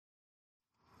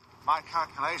my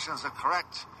calculations are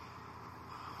correct,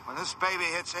 when this baby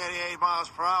hits 88 miles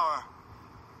per hour,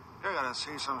 you're gonna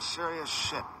see some serious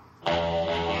shit.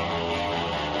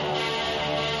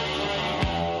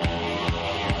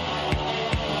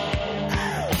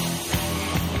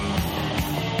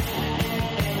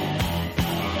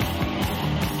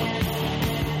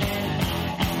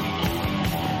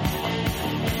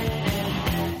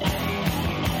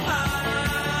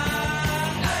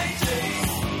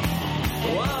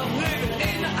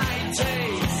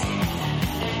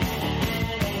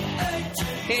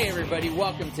 Hey everybody,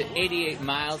 welcome to 88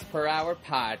 Miles Per Hour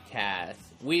Podcast.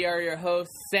 We are your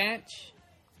hosts, Sanch.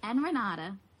 And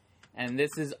Renata. And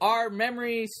this is our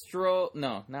memory stroll,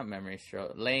 no, not memory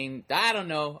stroll, lane, I don't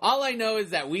know. All I know is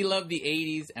that we love the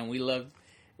 80s and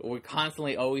we're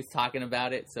constantly always talking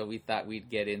about it. So we thought we'd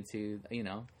get into,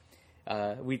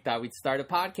 we thought we'd start a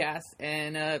podcast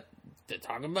and to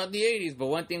talk about the 80s. But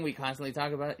one thing we constantly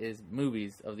talk about is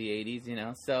movies of the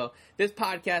 80s, So this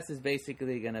podcast is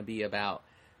basically going to be about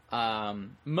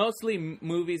mostly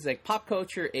movies like pop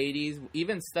culture 80s,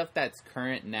 even stuff that's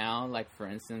current now. Like for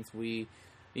instance,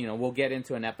 we'll get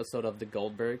into an episode of The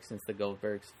Goldbergs, since The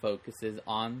Goldbergs focuses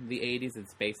on the 80s.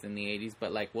 It's based in the 80s,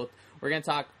 but like we're going to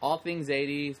talk all things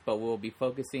 80s, but we'll be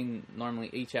focusing normally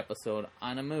each episode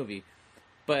on a movie.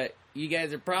 But you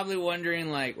guys are probably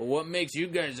wondering, like, what makes you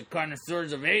guys the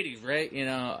connoisseurs of 80s, right?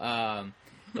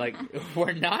 Like,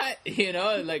 we're not,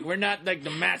 like, we're not, like, the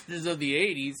masters of the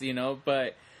 80s,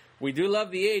 but we do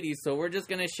love the 80s, so we're just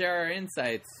going to share our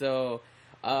insights. So,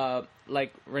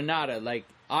 like, Renata, like,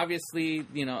 obviously,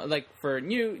 like, for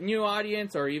new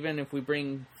audience, or even if we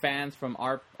bring fans from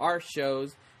our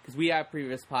shows, because we have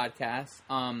previous podcasts,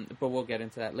 but we'll get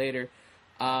into that later,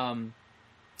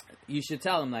 you should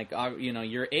tell them, like,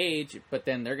 your age, but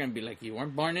then they're going to be like, you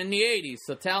weren't born in the 80s.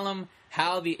 So tell them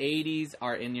how the 80s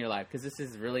are in your life, because this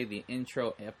is really the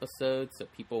intro episode, so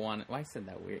people want to... Why I said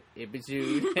that weird?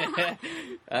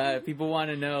 People want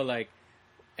to know, like,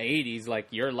 80s, like,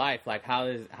 your life. Like, how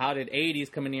did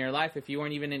 80s come into your life if you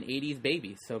weren't even an 80s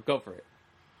baby? So go for it.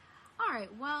 All right,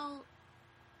 well,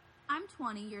 I'm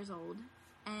 20 years old,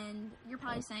 and you're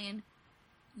probably saying...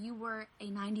 You were a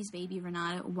 90s baby,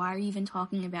 Renata. Why are you even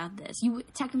talking about this? You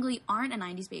technically aren't a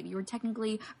 90s baby. You were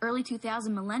technically early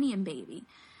 2000 millennium baby.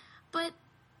 But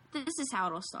this is how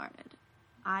it all started.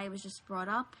 I was just brought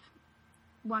up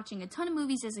watching a ton of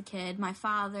movies as a kid. My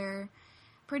father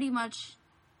pretty much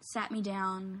sat me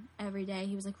down every day.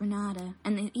 He was like, Renata.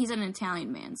 And he's an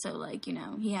Italian man, so, like,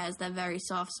 he has that very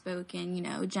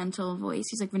soft-spoken, gentle voice.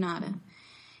 He's like, Renata.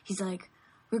 He's like,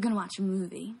 we're going to watch a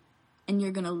movie. And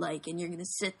you're going to like it, and you're going to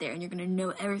sit there, and you're going to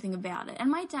know everything about it. And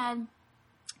my dad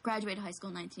graduated high school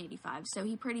in 1985, so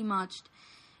he pretty much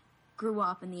grew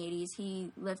up in the 80s.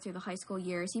 He lived through the high school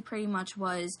years. He pretty much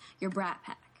was your Brat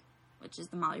Pack, which is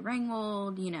the Molly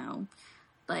Ringwald,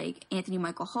 like Anthony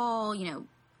Michael Hall,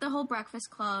 the whole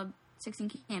Breakfast Club,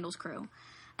 16 Candles crew.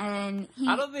 And he...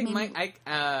 I don't think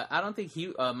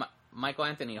Michael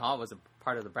Anthony Hall was a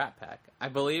part of the Brat Pack. I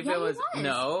believe it was.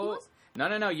 No.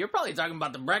 No. You're probably talking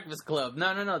about the Breakfast Club.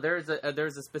 No. There's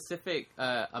a specific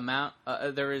amount.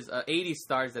 There is 80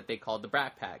 stars that they called the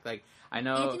Brat Pack. Like, I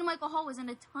know Anthony Michael Hall was in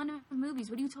a ton of movies.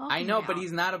 What are you talking about? I know, but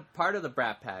he's not a part of the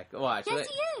Brat Pack. Watch. Yes,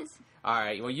 he is. All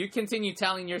right. Well, you continue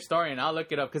telling your story, and I'll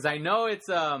look it up because I know it's.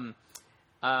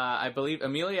 I believe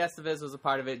Emilio Estevez was a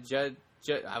part of it.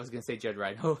 I was gonna say Judd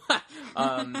Reinhold.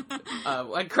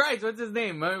 Christ, what's his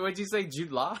name? What'd you say?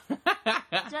 Jude Law.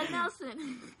 Judd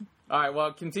Nelson. All right,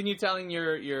 well, continue telling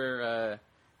your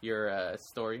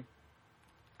story.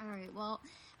 All right, well,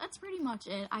 that's pretty much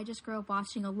it. I just grew up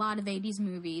watching a lot of 80s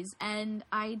movies, and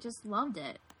I just loved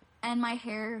it. And my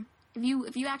hair,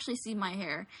 if you actually see my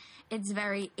hair, it's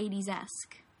very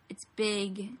 80s-esque. It's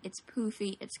big, it's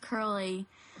poofy, it's curly.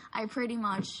 I pretty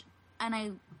much,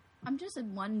 and I'm just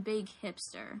one big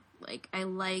hipster. Like, I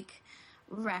like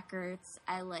records,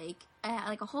 I like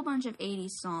a whole bunch of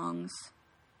 80s songs.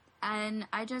 And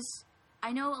I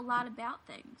know a lot about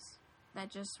things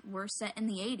that just were set in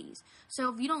the 80s.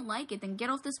 So if you don't like it, then get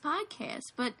off this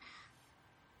podcast. But,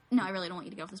 no, I really don't want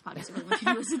you to get off this podcast. I really want you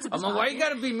to listen to this podcast. Why you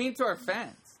gotta be mean to our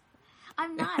fans?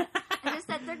 I'm not. I just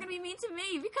said they're going to be mean to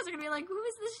me because they're going to be like, who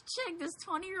is this chick, this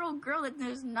 20-year-old girl that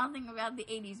knows nothing about the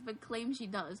 80s but claims she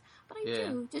does? But I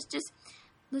do. Just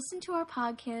listen to our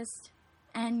podcast.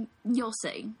 And you'll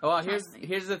see. Well,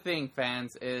 here's the thing,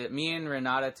 fans. Me and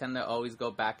Renata tend to always go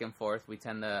back and forth. We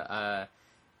tend to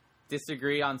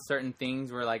disagree on certain things.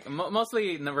 We're like,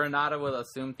 mostly Renata will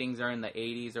assume things are in the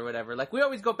 80s or whatever. Like, we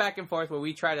always go back and forth where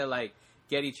we try to, like,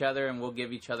 get each other and we'll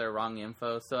give each other wrong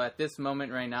info. So at this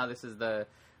moment right now, this is the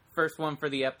first one for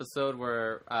the episode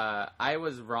where I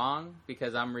was wrong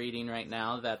because I'm reading right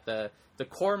now that the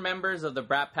core members of the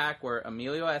Brat Pack were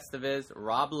Emilio Estevez,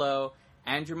 Rob Lowe,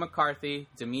 Andrew McCarthy,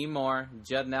 Demi Moore,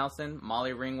 Judd Nelson,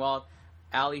 Molly Ringwald,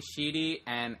 Ali Sheedy,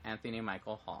 and Anthony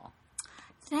Michael Hall.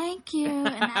 Thank you.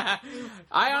 And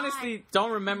I honestly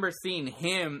don't remember seeing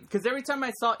him, because every time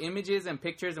I saw images and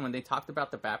pictures and when they talked about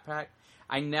the Brat Pack,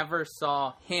 I never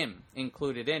saw him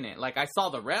included in it. Like, I saw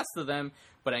the rest of them,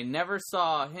 but I never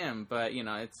saw him. But, you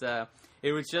know,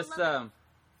 it was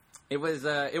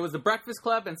the Breakfast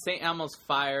Club and St. Elmo's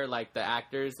Fire, like the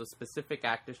actors, the specific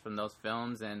actors from those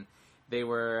films, and they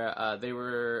were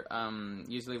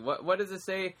usually, what does it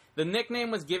say? The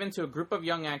nickname was given to a group of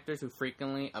young actors who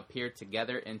frequently appeared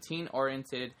together in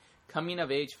teen-oriented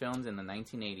coming-of-age films in the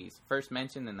 1980s. First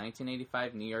mentioned in the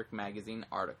 1985 New York Magazine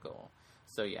article.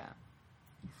 So, yeah.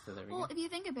 So there we go. If you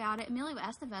think about it, Emilio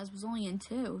Estevez was only in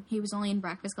 2. He was only in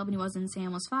Breakfast Club and he was in St.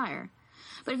 Elmo's Fire.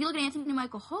 But if you look at Anthony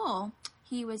Michael Hall,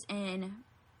 he was in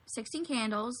 16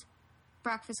 Candles,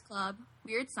 Breakfast Club,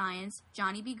 Weird Science,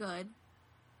 Johnny Be Good.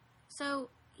 So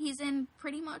he's in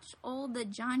pretty much all the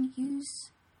John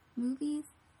Hughes movies.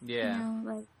 Yeah. You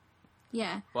know, like,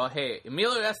 yeah. Well, hey,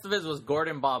 Emilio Estevez was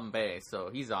Gordon Bombay, so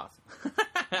he's awesome.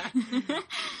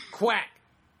 Quack!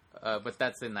 But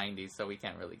that's the 90s, so we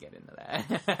can't really get into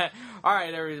that. All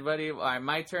right, everybody. All right,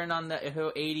 my turn on the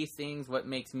 80s things. What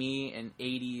makes me an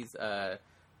 80s, I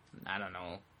don't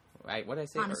know. Right, what did I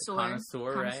say?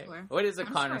 Connoisseur, right? What is a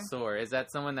connoisseur? Is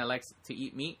that someone that likes to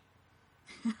eat meat?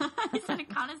 I said a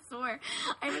connoisseur.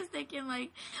 I was thinking,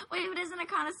 like, wait, but isn't a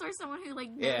connoisseur someone who, like...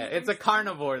 Yeah, it's a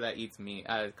carnivore that eats meat.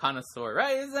 Connoisseur,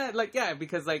 right? Isn't that, like, yeah,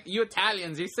 because, like, you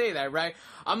Italians, you say that, right?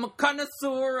 I'm a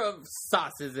connoisseur of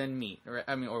sauces and meat, right?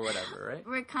 I mean, or whatever, right?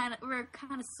 We're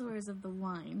connoisseurs of the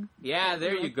wine. Yeah,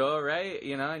 there you go, right?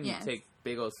 You know, and you take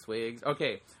big old swigs.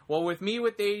 Okay, well, with me,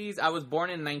 with the 80s, I was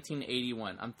born in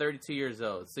 1981. I'm 32 years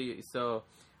old, so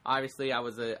obviously, I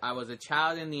was a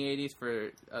child in the 80s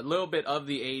for a little bit of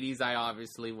the 80s. I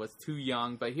obviously was too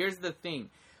young. But here's the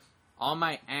thing. All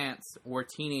my aunts were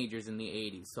teenagers in the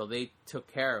 80s, so they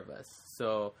took care of us.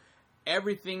 So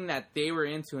everything that they were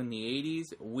into in the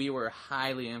 80s, we were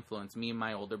highly influenced, me and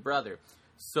my older brother.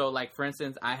 So, like, for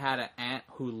instance, I had an aunt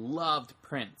who loved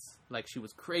Prince. Like, she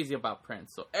was crazy about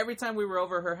Prince. So every time we were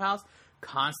over her house,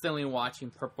 constantly watching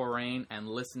Purple Rain and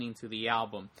listening to the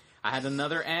album. I had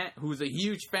another aunt who was a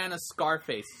huge fan of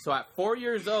Scarface. So at 4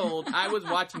 years old, I was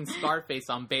watching Scarface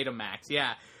on Betamax.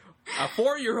 Yeah. A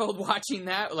 4-year-old watching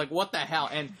that, like, what the hell?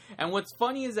 And what's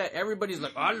funny is that everybody's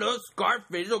like, I love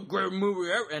Scarface, it's a great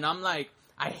movie ever. And I'm like,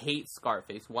 I hate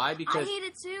Scarface. Why? Because I hate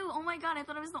it too. Oh my god, I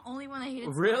thought I was the only one that hated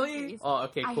really? Scarface. Oh,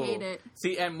 okay, cool. I hate it.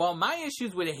 See, and well, my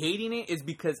issues with hating it is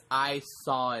because I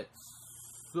saw it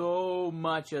so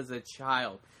much as a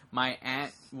child. My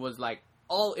aunt was like,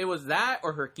 oh, it was that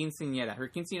or her quinceañera. Her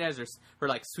quinceañeras are her,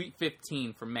 like, Sweet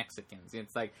 15 for Mexicans.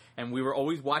 It's like, and we were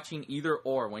always watching either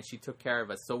or when she took care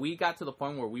of us. So we got to the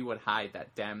point where we would hide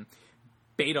that damn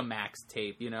Betamax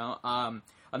tape, you know?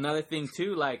 Another thing,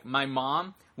 too, like, my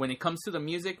mom, when it comes to the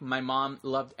music, my mom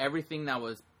loved everything that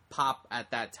was pop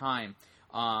at that time.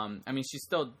 I mean, she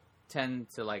still tend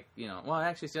to, like, you know, well,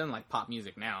 actually, she doesn't like pop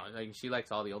music now. Like, she likes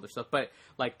all the older stuff. But,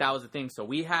 like, that was the thing. So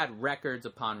we had records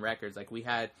upon records. Like, we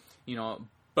had, you know,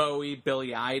 Bowie,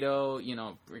 Billy Idol, you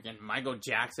know, freaking Michael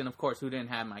Jackson. Of course, who didn't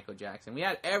have Michael Jackson? We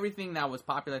had everything that was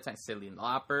popular at the time. Cyndi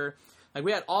Lauper. Like,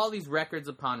 we had all these records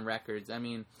upon records. I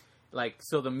mean, like,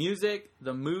 so the music,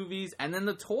 the movies, and then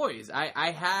the toys.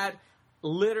 I had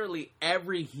literally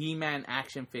every He-Man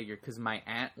action figure because my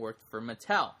aunt worked for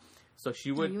Mattel. So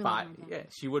she would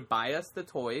she would buy us the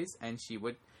toys, and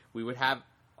we would have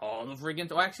all the freaking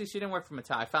toys. Actually, she didn't work for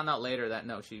Mattel. I found out later that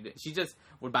no, she just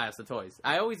would buy us the toys.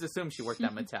 I always assumed she worked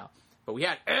at Mattel, but we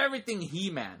had everything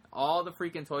He-Man, all the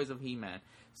freaking toys of He-Man.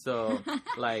 So,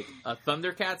 like,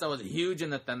 Thundercats, I was huge in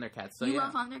the Thundercats. So, you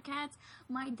love Thundercats?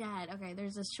 My dad, okay,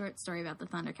 there's a short story about the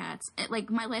Thundercats.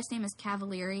 My last name is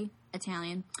Cavalieri,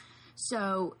 Italian.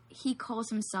 So, he calls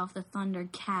himself the Thunder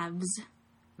Cavs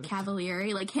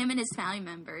Cavalieri. Like, him and his family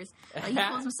members. Like, he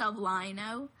calls himself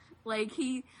Lino. Like,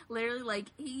 he literally, like,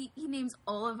 he names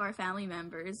all of our family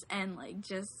members and, like,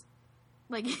 just...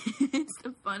 Like, it's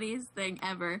the funniest thing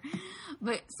ever.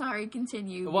 But, sorry,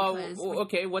 continue. Well,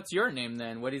 okay, what's your name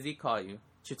then? What does he call you?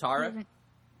 Chitara?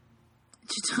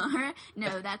 Chitara?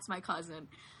 No, that's my cousin.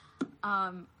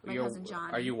 My cousin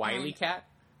John. Are you Wiley Cat?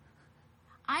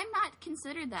 I'm not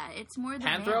considered that. It's more the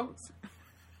Panthro? males.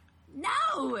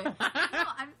 No!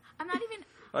 I'm not even...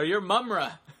 Or you're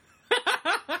Mumra.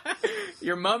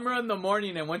 You're Mumra in the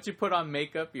morning, and once you put on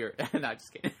makeup, you're... No,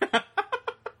 just kidding.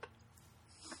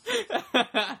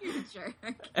 You're a jerk.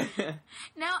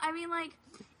 No, I mean, like,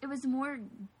 it was more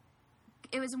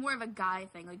of a guy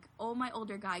thing. Like, all my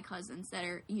older guy cousins that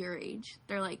are your age,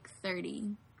 they're like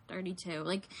 30, 32.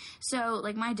 Like, so,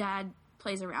 like, my dad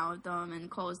plays around with them and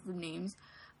calls them names.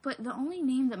 But the only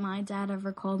name that my dad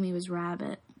ever called me was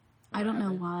Rabbit. I don't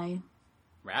know why.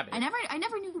 Rabbit? I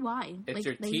never knew why. It's like,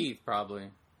 your teeth, probably.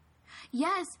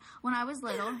 Yes. When I was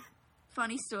little,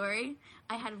 funny story,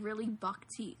 I had really buck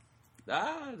teeth.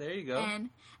 Ah, there you go.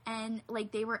 And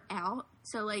like, they were out,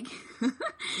 so like...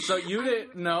 So you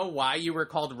didn't know why you were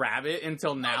called Rabbit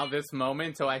until now, this moment,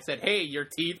 until I said, hey, your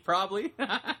teeth, probably?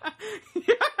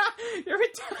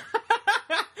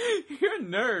 You're a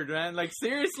nerd, man. Like,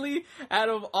 seriously? Out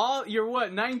of all... You're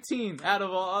what, 19? Out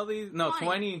of all these... No,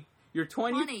 20. You're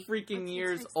 20 freaking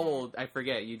years old. I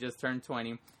forget. You just turned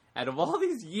 20. Out of all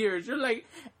these years, you're like,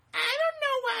 I don't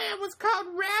know why I was called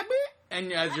Rabbit.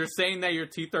 And as you're saying that, your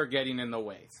teeth are getting in the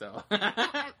way, so...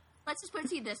 Let's just put it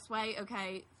to you this way,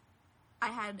 okay? I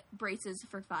had braces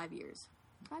for 5 years.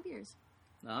 5 years.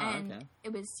 Oh, and okay.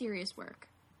 it was serious work.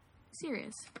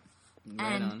 Serious.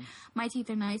 Right and on. my teeth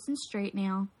are nice and straight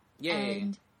now. Yay.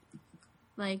 And,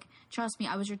 like, trust me,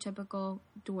 I was your typical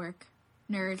dork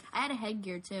nerd. I had a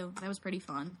headgear, too. That was pretty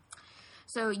fun.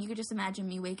 So you could just imagine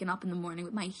me waking up in the morning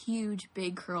with my huge,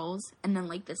 big curls and then,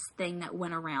 like, this thing that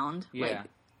went around, like,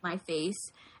 my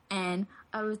face. And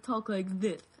I would talk like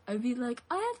this. I'd be like,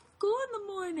 I have school in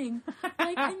the morning.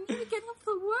 Like, I need to get up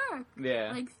for work.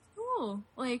 Yeah. Like, school.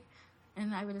 Like,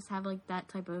 and I would just have, like, that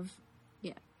type of,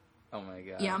 yeah. Oh, my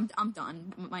God. Yeah, I'm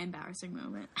done with my embarrassing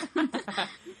moment.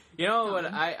 You know what,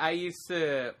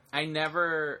 I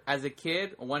never, as a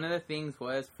kid, one of the things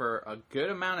was, for a good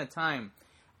amount of time,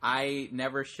 I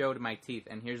never showed my teeth,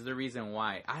 and here's the reason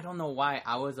why. I don't know why.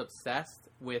 I was obsessed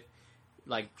with,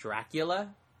 like,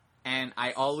 Dracula, and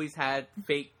I always had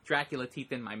fake Dracula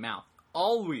teeth in my mouth.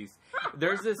 Always.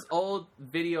 There's this old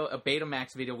video, a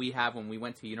Betamax video we have when we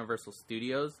went to Universal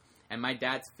Studios, and my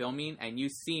dad's filming, and you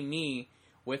see me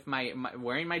with my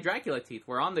wearing my Dracula teeth.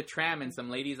 We're on the tram, and some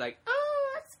lady's like,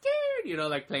 oh, I'm scared, you know,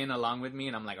 like, playing along with me,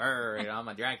 and I'm like, you know, I'm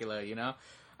a Dracula, you know?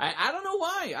 I don't know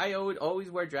why. I would always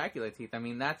wear Dracula teeth. I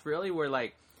mean, that's really where,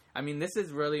 like, I mean, this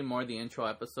is really more the intro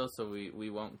episode, so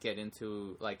we won't get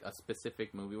into, like, a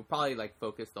specific movie. We'll probably, like,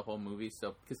 focus the whole movie,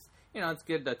 so, because, you know, it's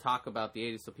good to talk about the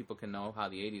 80s so people can know how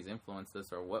the 80s influenced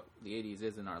us or what the 80s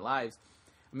is in our lives.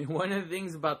 I mean, one of the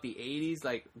things about the 80s,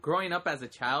 like, growing up as a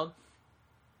child,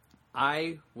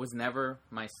 I was never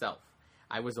myself.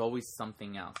 I was always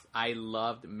something else. I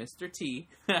loved Mr. T.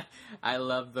 I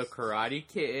loved the Karate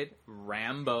Kid,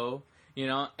 Rambo. You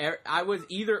know, I was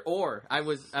either or.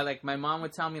 Like, my mom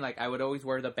would tell me, like, I would always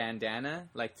wear the bandana,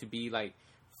 like, to be, like,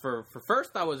 for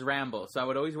first I was Rambo, so I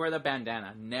would always wear the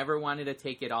bandana. Never wanted to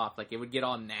take it off. Like, it would get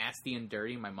all nasty and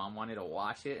dirty. My mom wanted to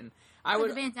wash it, and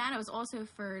the bandana was also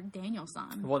for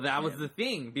Danielson. Well, that was the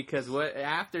thing, because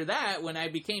after that, when I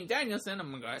became Danielson,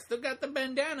 I'm like, I still got the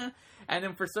bandana. And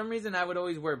then for some reason, I would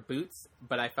always wear boots,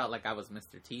 but I felt like I was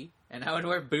Mr. T, and I would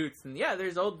wear boots. And yeah,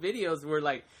 there's old videos where,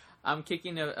 like, I'm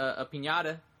kicking a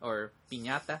piñata, or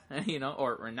piñata, you know,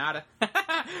 or Renata.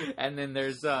 And then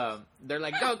there's, they're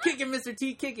like, go, kick it, Mr.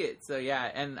 T, kick it. So yeah,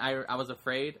 and I was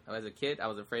afraid, as a kid, I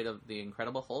was afraid of the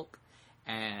Incredible Hulk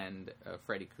and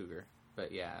Freddy Krueger.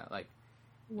 But yeah, like.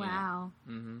 Wow.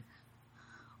 You know.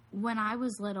 Mm-hmm. When I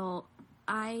was little,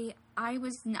 I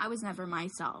was never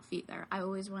myself either. I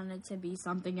always wanted to be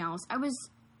something else. I was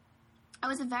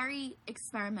a very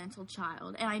experimental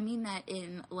child, and I mean that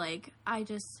in, like, I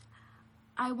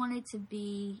wanted to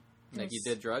be like, you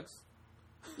did drugs?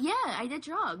 Yeah, I did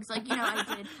drugs. Like, you know, I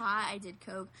did pot, I did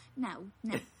coke. No.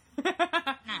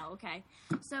 No, okay.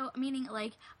 So, meaning,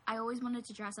 like, I always wanted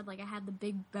to dress up. Like, I had the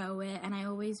big bow and I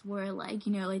always wore, like,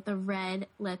 you know, like, the red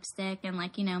lipstick, and,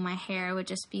 like, you know, my hair would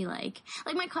just be, like,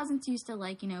 my cousins used to,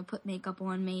 like, you know, put makeup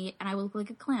on me, and I would look like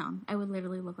a clown. I would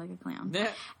literally look like a clown.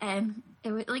 Yeah. And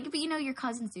it would, like, but, you know, your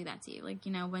cousins do that to you. Like,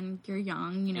 you know, when you're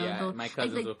young, you know. Yeah, my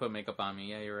cousins would put makeup on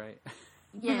me. Yeah, you're right.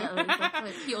 Yeah, like, they'll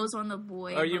put heels on the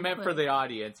boy. Or you meant for the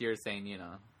audience, you're saying, you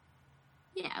know.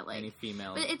 Yeah, like, any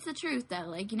female. But it's the truth, though.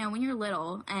 Like, you know, when you're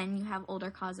little and you have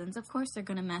older cousins, of course they're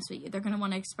gonna mess with you. They're gonna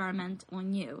want to experiment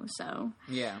on you. So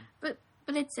yeah. But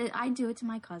I do it to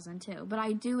my cousin too. But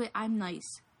I do it. I'm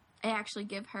nice. I actually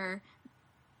give her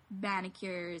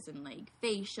manicures and, like,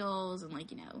 facials and,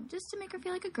 like, you know, just to make her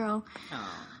feel like a girl.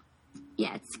 Oh.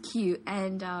 Yeah, it's cute.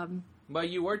 And Well,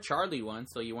 you were Charlie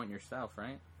once, so you weren't yourself,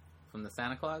 right? From the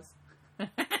Santa Claus.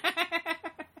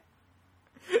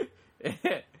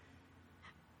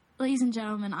 Ladies and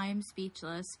gentlemen, I am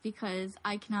speechless because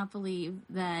I cannot believe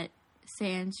that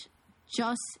Sanj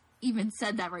just even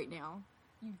said that right now.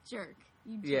 You jerk.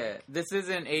 You jerk. Yeah, this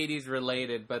isn't 80s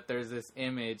related, but there's this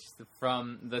image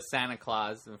from the Santa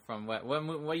Claus from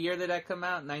what year did that come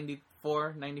out?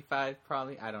 94, 95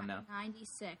 probably? I don't know.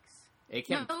 96. It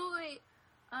came... No, wait.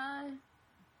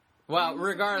 Well, 96,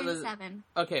 regardless... 97.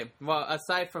 Okay, well,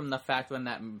 aside from the fact when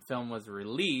that film was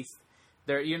released,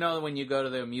 there, you know, when you go to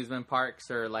the amusement parks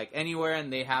or, like, anywhere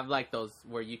and they have, like, those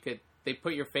where you could... They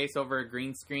put your face over a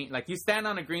green screen. Like, you stand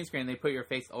on a green screen and they put your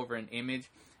face over an image.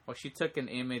 Well, she took an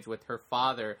image with her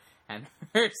father and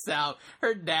herself.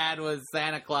 Her dad was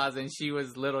Santa Claus and she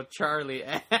was little Charlie.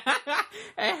 And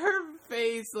her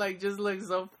face, like, just looks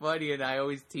so funny. And I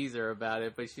always tease her about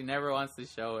it. But she never wants to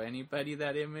show anybody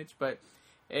that image. But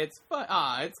it's fun.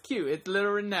 It's cute. It's little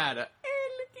Renata. Hey,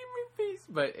 look at my face.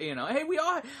 But, you know, hey,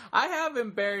 I have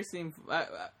embarrassing...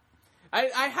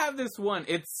 I have this one.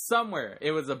 It's somewhere.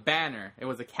 It was a banner. It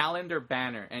was a calendar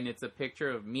banner. And it's a picture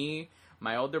of me,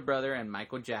 my older brother, and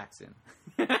Michael Jackson.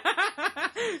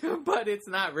 But it's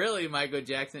not really Michael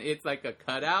Jackson. It's like a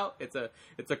cutout. It's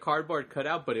a cardboard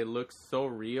cutout, but it looks so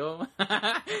real.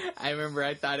 I remember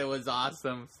I thought it was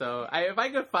awesome. So if I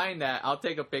could find that, I'll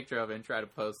take a picture of it and try to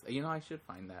post. You know, I should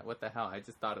find that. What the hell? I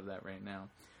just thought of that right now.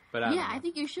 But I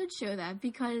think you should show that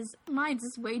because mine's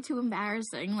just way too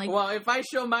embarrassing. Like, well, if I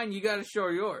show mine, you got to show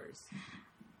yours.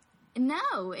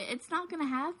 No, it's not going to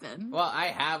happen. Well, I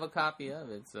have a copy of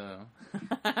it, so.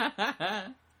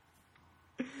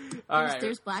 All right.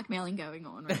 There's blackmailing going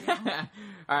on right now.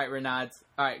 All right, Renads.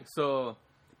 All right, so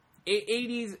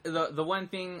 80s. The one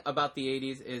thing about the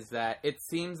 80s is that it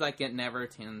seems like it never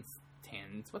tends.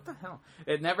 What the hell?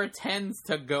 It never tends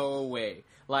to go away.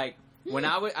 Like. When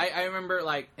I remember,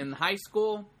 like, in high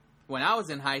school, when I was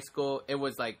in high school, it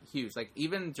was, like, huge. Like,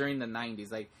 even during the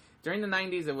 90s. Like, during the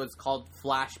 90s, it was called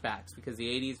flashbacks because the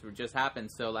 80s were just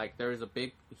happened. So, like, there was a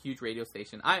big, huge radio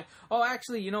station.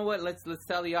 Actually, you know what? Let's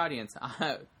tell the audience.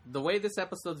 The way this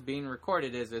episode's being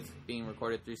recorded is it's being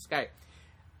recorded through Skype.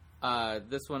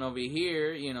 This one over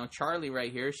here, you know, Charlie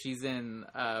right here, she's in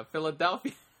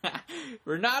Philadelphia.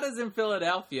 Renata's in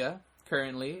Philadelphia.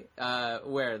 Currently,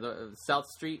 where? The South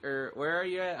Street, or where are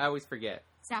you at? I always forget.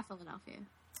 South Philadelphia.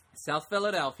 South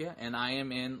Philadelphia, and I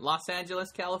am in Los Angeles,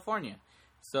 California.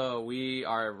 So we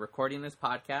are recording this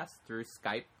podcast through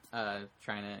Skype,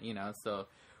 trying to, you know, so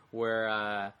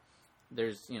we're,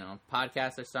 there's, you know,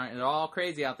 podcasts are starting, they're all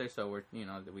crazy out there, so we're, you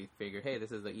know, we figured, hey,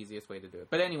 this is the easiest way to do it.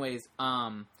 But anyways,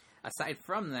 aside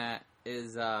from that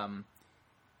is,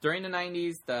 during the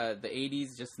 90s, the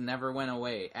 80s just never went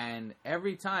away. And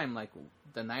every time, like,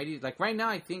 the 90s... Like, right now,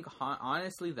 I think,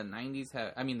 honestly, the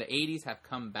 80s have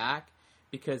come back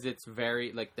because it's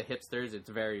very... Like, the hipsters, it's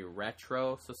very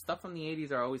retro. So stuff from the 80s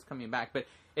are always coming back. But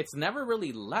it's never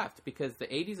really left because the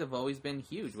 80s have always been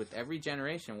huge with every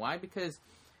generation. Why? Because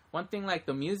one thing, like,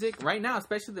 the music... Right now,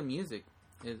 especially the music,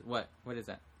 is... What? What is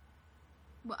that?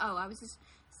 Well, I was just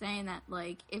saying that,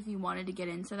 like, if you wanted to get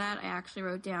into that, I actually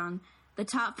wrote down... The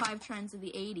top 5 trends of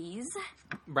the 80s.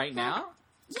 Right now?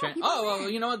 Yeah, well,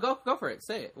 you know what? Go for it.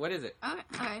 Say it. What is it?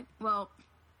 Okay. Well,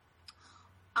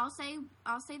 I'll say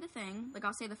the thing. Like,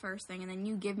 I'll say the first thing, and then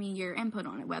you give me your input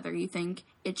on it, whether you think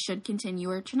it should continue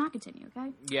or it should not continue,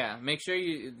 okay? Yeah. Make sure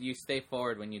you stay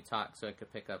forward when you talk so I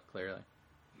could pick up clearly.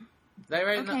 Is that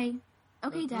right? Okay. No.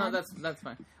 Okay, Dad. No, that's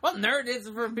fine. Well, nerd is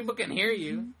for people can hear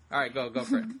you. All right, go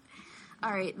for it.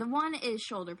 All right. The one is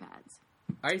shoulder pads.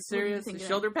 Are you serious?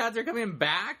 Shoulder pads are coming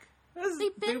back?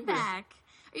 They've been back.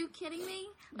 Are you kidding me?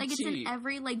 Like, it's in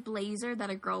every, like, blazer that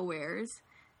a girl wears.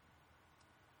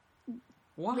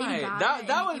 Why? Lady Gaga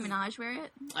and Nicki Minaj wear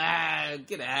it.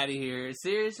 Get out of here.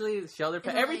 Seriously? Shoulder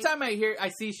pads? Every like... time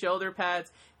I see shoulder pads,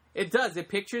 it does. It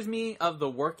pictures me of the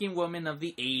working woman of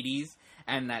the 80s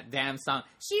and that damn song,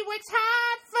 She Works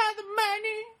Hard for the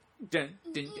Money. Dun,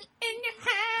 dun, dun, in your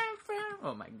hand from...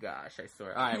 Oh, my gosh. I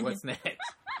swear. All right, what's next?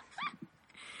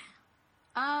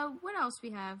 What else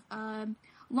we have?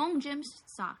 Long gym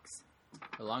socks.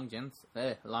 Long gym?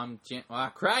 Oh,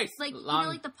 Christ! Like, you know,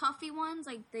 like the puffy ones?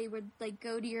 Like, they would, like,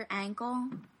 go to your ankle.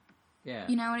 Yeah.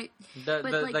 You know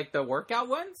what like the workout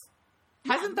ones?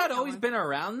 Yeah, hasn't that always been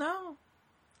around, though?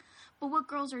 But what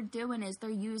girls are doing is they're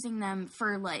using them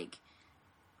for, like...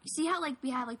 You see how, like,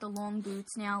 we have, like, the long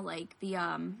boots now? Like, the,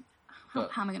 how am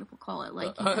I going to call it?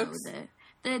 Like, you know,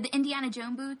 the Indiana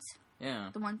Jones boots? Yeah.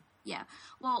 The one... Yeah.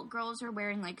 Well, girls are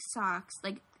wearing, like, socks,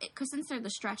 like, because since they're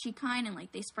the stretchy kind and,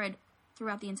 like, they spread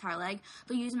throughout the entire leg,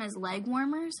 they'll use them as leg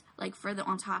warmers, like, for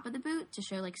on top of the boot to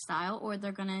show, like, style, or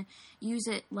they're gonna use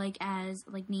it, like, as,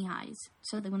 like, knee highs,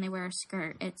 so that when they wear a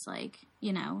skirt, it's, like,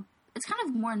 you know, it's kind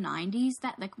of more 90s,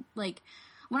 that, like,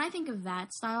 when I think of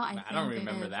that style, I don't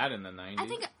remember that in the 90s.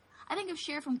 I think of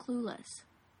Cher from Clueless.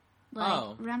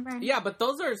 Oh. Remember? Yeah, but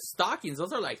those are stockings.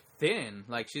 Those are like thin.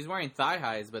 Like she's wearing thigh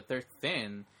highs, but they're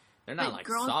thin. They're not like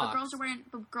girls, socks.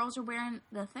 But girls are wearing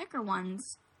the thicker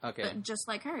ones. Okay. But just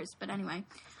like hers. But anyway,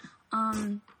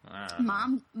 mom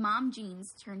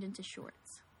jeans turned into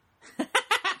shorts.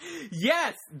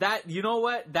 Yes, that, you know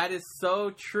what? That is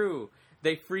so true.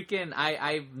 They freaking,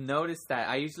 I've noticed that.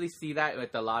 I usually see that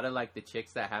with a lot of, like, the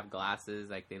chicks that have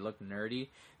glasses, like, they look nerdy.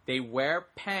 They wear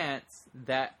pants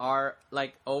that are,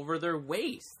 like, over their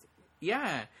waist.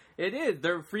 Yeah, it is.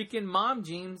 Their freaking mom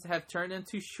jeans have turned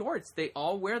into shorts. They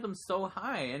all wear them so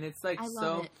high, and it's, like, I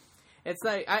love it. It's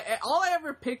like, all I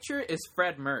ever picture is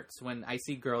Fred Mertz when I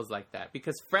see girls like that.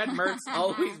 Because Fred Mertz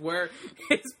always wear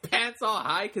his pants all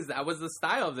high because that was the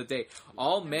style of the day.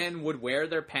 All men would wear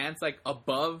their pants, like,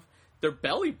 above their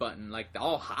belly button, like,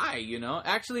 all high, you know?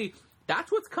 Actually,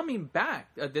 that's what's coming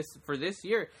back for this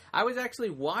year. I was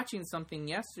actually watching something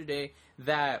yesterday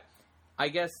that, I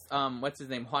guess, what's his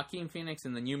name? Joaquin Phoenix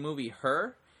in the new movie,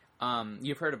 Her.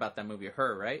 You've heard about that movie,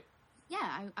 Her, right?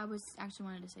 Yeah, I was actually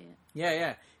wanted to say it.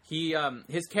 Yeah. He,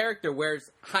 his character wears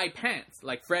high pants,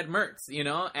 like Fred Mertz, you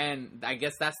know? And I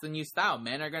guess that's the new style.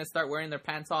 Men are going to start wearing their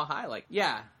pants all high. Like,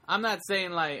 yeah, I'm not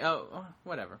saying like, oh,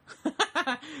 whatever.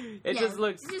 It just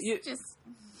looks...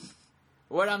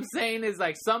 What I'm saying is,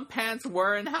 like, some pants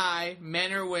wearing high,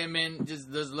 men or women, just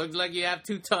looks like you have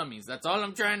two tummies. That's all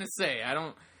I'm trying to say. I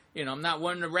don't, I'm not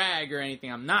one to rag or anything.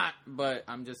 I'm not, but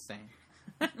I'm just saying.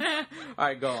 All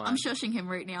right, go on. I'm shushing him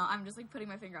right now. I'm just, like, putting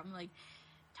my finger up. I'm like,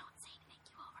 don't say anything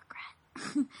you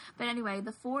will regret. But anyway,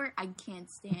 the 4, I can't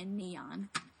stand neon.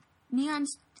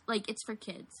 Neon's, like, it's for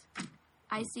kids.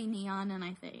 I see neon and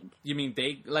I think. You mean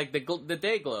the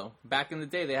day glow? Back in the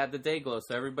day, they had the day glow,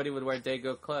 so everybody would wear day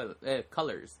glow colors. Like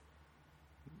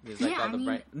all the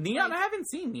bright neon. Like, I haven't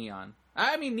seen neon.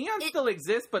 I mean, neon still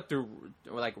exists, but through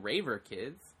like raver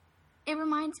kids. It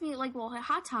reminds me, like, well,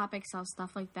 Hot Topic sells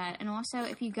stuff like that, and also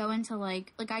if you go into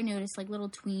like I noticed like little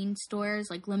tween stores,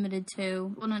 like Limited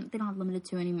 2. Well, no, they don't have Limited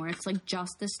 2 anymore. It's like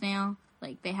Justice now.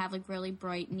 Like they have like really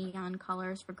bright neon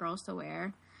colors for girls to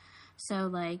wear. So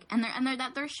like, and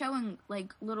they're showing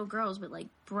like little girls with like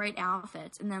bright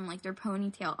outfits, and then like their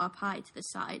ponytail up high to the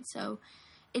side. So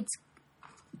it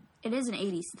is an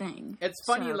 80s thing. It's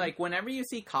funny, like, whenever you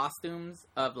see costumes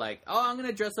of, like, oh, I'm going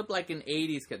to dress up like an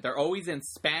 80s kid. They're always in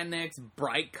spandex,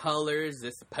 bright colors,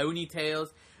 this ponytails.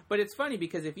 But it's funny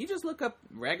because if you just look up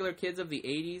regular kids of the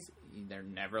 80s, they're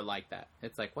never like that.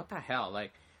 It's like, what the hell?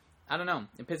 Like, I don't know.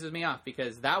 It pisses me off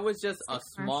because that was just a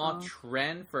small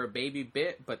trend for a baby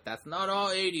bit, but that's not all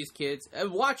 80s kids.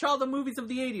 Watch all the movies of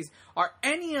the 80s. Are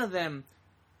any of them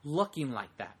looking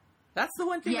like that? That's the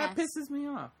one thing that pisses me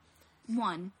off.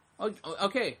 One.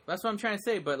 Okay, that's what I'm trying to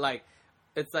say, but, like,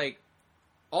 it's like,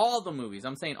 all the movies,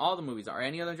 I'm saying all the movies, are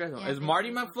any other dressed? Is Marty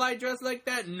McFly dressed like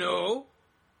that? No.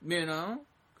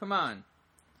 Come on.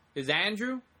 Is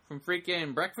Andrew from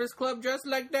freaking Breakfast Club dressed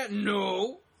like that?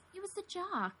 No. He was the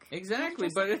jock. Exactly,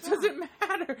 but it doesn't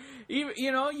matter. Even,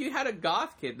 you had a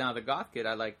goth kid. Now, the goth kid,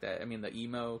 I like that. I mean, the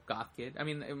emo goth kid. I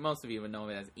mean, most of you would know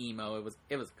it as emo.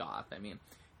 It was goth. I mean...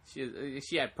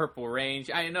 She had Purple Rain.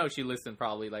 I know she listened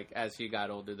probably, like, as she got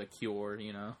older, The Cure,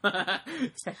 I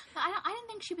didn't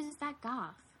think she was that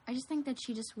goth. I just think that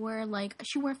she just wore, like,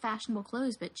 she wore fashionable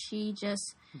clothes, but she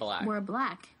just wore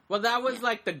black. Well, that was,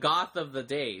 like, the goth of the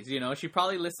days, She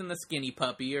probably listened to Skinny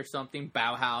Puppy or something,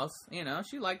 Bauhaus,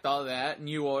 She liked all that.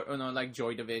 Like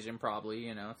Joy Division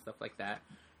probably, stuff like that.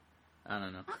 I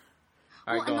don't know.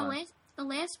 All right, go on. The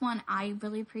last one I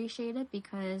really appreciated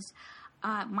because...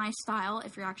 my style,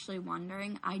 if you're actually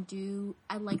wondering, I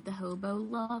like the hobo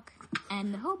look,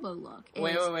 and the hobo look is...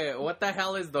 Wait, what the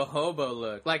hell is the hobo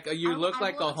look? Like, you look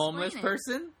like a homeless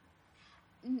person?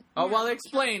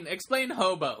 Explain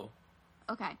hobo.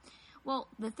 Okay, well,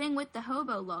 the thing with the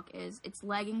hobo look is, it's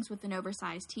leggings with an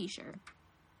oversized t-shirt,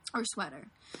 or sweater.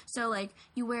 So, like,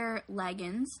 you wear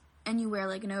leggings, and you wear,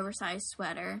 like, an oversized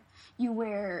sweater, you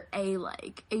wear a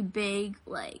big,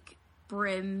 like,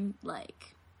 brim,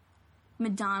 like...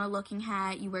 Madonna-looking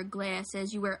hat. You wear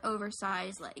glasses. You wear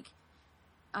oversized, not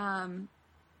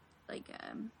like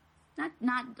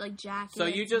jackets. So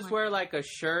you just wear like a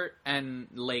shirt and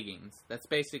leggings. That's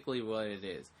basically what it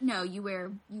is. No, you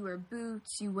wear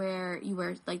boots. You wear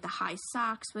like the high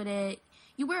socks with it.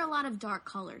 You wear a lot of dark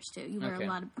colors too. You wear a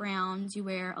lot of browns. You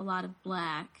wear a lot of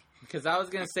black. Because I was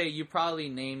gonna say you probably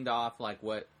named off like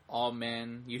what all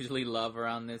men usually love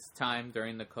around this time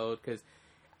during the code because.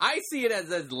 I see it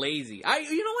as lazy. You know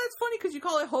what? It's funny because you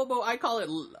call it hobo. I call it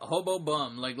hobo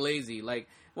bum, like lazy. Like,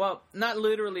 well, not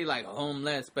literally like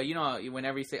homeless, but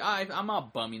whenever you say, I'm all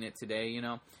bumming it today,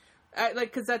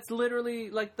 Because that's literally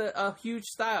like a huge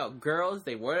style. Girls,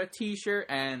 they wear a t-shirt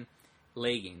and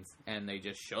leggings, and they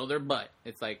just show their butt.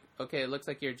 It's like, okay, it looks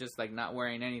like you're just like not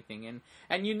wearing anything,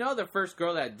 and you know the first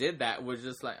girl that did that was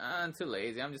just like, I'm too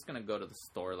lazy, I'm just gonna go to the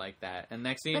store like that. And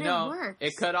next thing you know,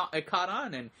 it caught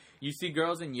on, and you see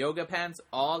girls in yoga pants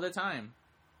all the time.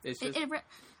 It's just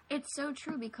it's so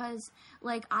true, because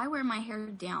like I wear my hair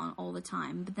down all the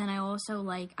time, but then I also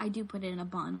like I do put it in a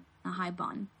bun, a high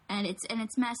bun, and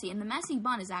it's messy, and the messy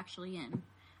bun is actually in.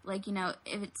 Like, you know,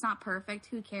 if it's not perfect,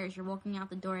 who cares? You're walking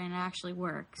out the door and it actually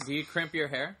works. Do you crimp your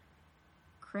hair?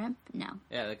 Crimp? No.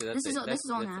 Yeah, like this is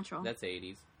all natural. That's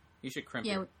 80s. You should crimp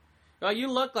it. Well,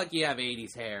 you look like you have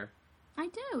 80s hair. I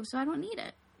do, so I don't need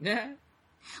it. Yeah.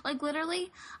 Like, literally,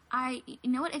 you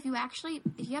know what? If you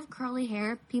have curly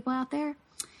hair, people out there,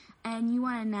 and you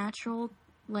want a natural,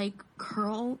 like,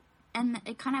 curl, and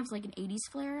it kind of has, like, an 80s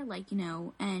flair, like, you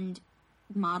know, and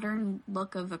modern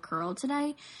look of a curl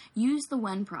today, use the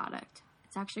Wen product.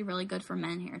 It's actually really good for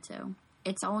men hair too.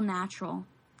 It's all natural.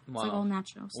 It's like all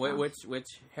natural stuff. Which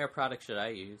hair product should I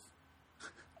use?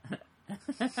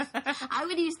 I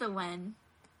would use the Wen.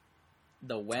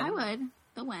 The Wen? I would.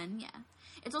 The Wen, yeah.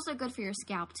 It's also good for your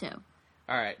scalp too.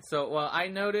 Alright, so, well, I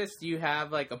noticed you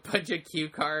have like a bunch of cue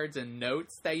cards and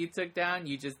notes that you took down.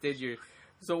 You just did your...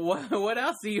 So what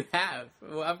else do you have?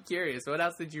 Well, I'm curious. What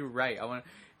else did you write? I want...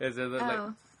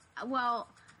 Well,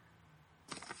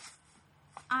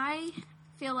 I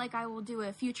feel like I will do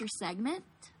a future segment.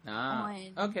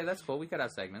 Okay, that's cool. We could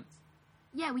have segments.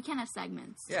 Yeah, we can have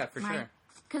segments. Yeah, for sure.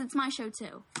 Because it's my show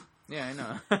too. Yeah, I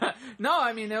know. No,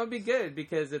 I mean, it would be good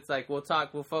because it's like we'll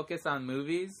focus on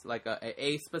movies, like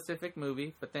a specific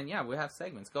movie, but then, yeah, we'll have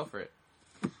segments. Go for it.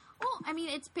 Well, I mean,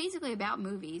 it's basically about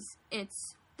movies.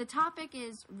 The topic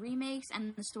is remakes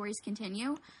and the stories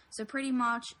continue. So pretty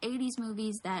much 80s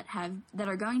movies that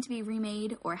are going to be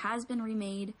remade or has been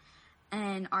remade,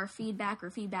 and our feedback or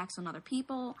feedbacks on other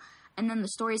people, and then the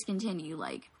stories continue.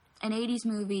 Like an 80s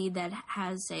movie that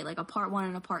has, say, like a part 1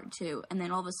 and a part 2, and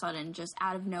then all of a sudden, just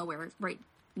out of nowhere, right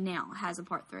now, has a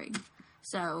part 3.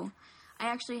 So I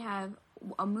actually have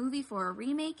a movie for a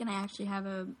remake, and I actually have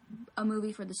a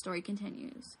movie for the story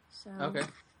continues. So okay,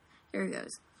 here it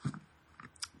goes.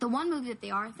 The one movie that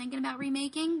they are thinking about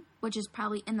remaking, which is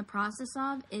probably in the process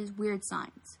of, is Weird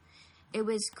Science. It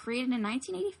was created in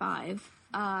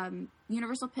 1985.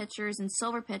 Universal Pictures and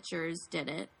Silver Pictures did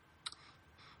it.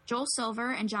 Joel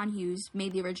Silver and John Hughes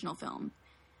made the original film.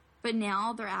 But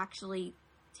now they're actually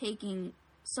taking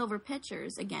Silver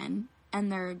Pictures again,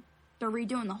 and they're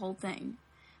redoing the whole thing.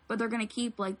 But they're going to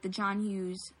keep, like, the John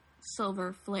Hughes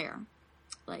Silver flair.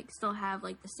 Like, still have,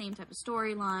 like, the same type of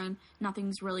storyline.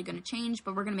 Nothing's really going to change,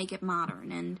 but we're going to make it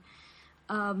modern. And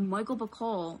Michael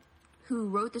Bacall, who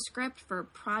wrote the script for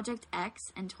Project X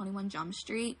and 21 Jump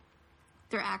Street,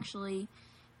 they're actually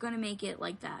going to make it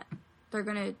like that. They're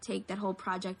going to take that whole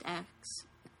Project X,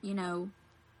 you know,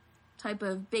 type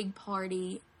of big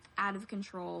party, out of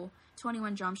control,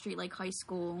 21 Jump Street, like high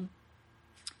school,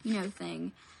 you know,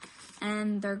 thing.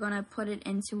 And they're going to put it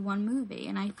into one movie.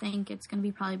 And I think it's going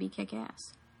to probably be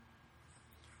kick-ass.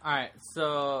 Alright,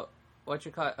 so,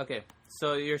 okay,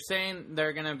 so you're saying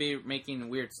they're going to be making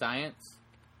Weird Science?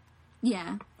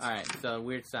 Yeah. Alright, so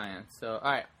Weird Science. So,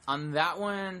 alright, on that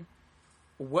one,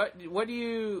 what do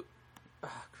you...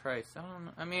 Oh, Christ, I don't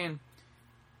know. I mean,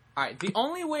 alright, the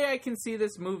only way I can see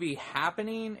this movie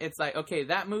happening, it's like, okay,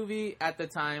 that movie at the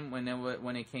time when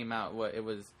it came out, it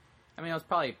was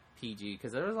probably PG,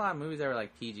 because there was a lot of movies that were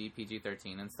like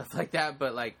PG-13 and stuff like that,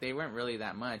 but like they weren't really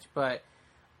that much. But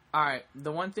alright,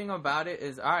 the one thing about it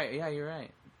is, alright, yeah, you're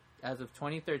right. As of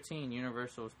 2013,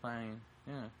 Universal was planning.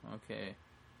 Yeah, okay.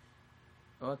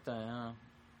 What the hell?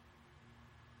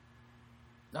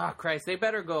 Oh, Christ, they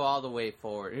better go all the way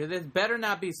forward. There better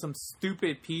not be some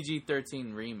stupid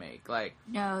PG-13 remake. Like,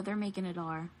 no, they're making it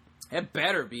R. It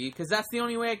better be, because that's the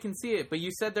only way I can see it. But you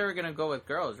said they were going to go with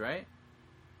girls, right?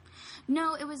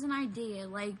 No, it was an idea.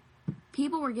 Like,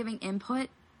 people were giving input,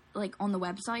 like, on the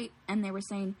website, and they were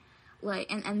saying,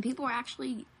 like, and people were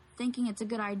actually thinking it's a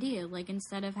good idea. Like,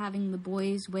 instead of having the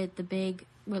boys with the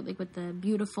with the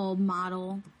beautiful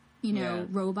model, you know, yeah,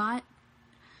 robot,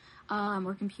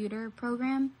 or computer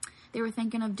program, they were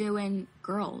thinking of doing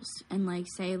girls and, like,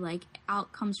 say, like,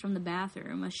 Out Comes from the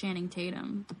Bathroom with Channing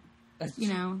Tatum, you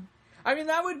know. I mean,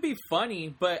 that would be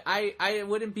funny, but I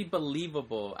wouldn't be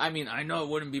believable. I mean, I know it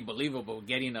wouldn't be believable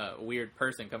getting a weird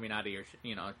person coming out of your,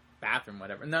 you know, bathroom,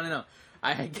 whatever. No.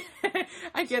 I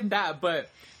get that, but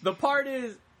the part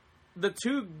is the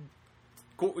two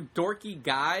dorky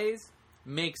guys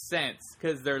make sense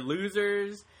because they're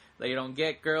losers. They don't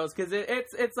get girls because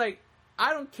it's like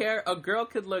I don't care. A girl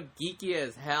could look geeky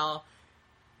as hell.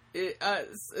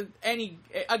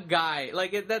 A guy,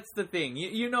 like, that's the thing.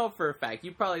 You know for a fact.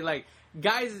 You probably, like,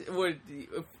 guys would,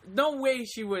 no way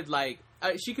she would, like,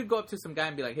 she could go up to some guy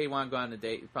and be like, hey, want to go on a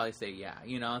date? You'd probably say yeah,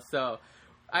 you know? So,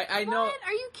 I know. What?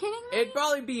 Are you kidding me? It'd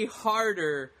probably be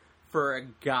harder for a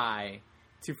guy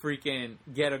to freaking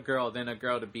get a girl than a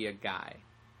girl to be a guy.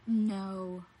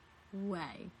 No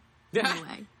way. No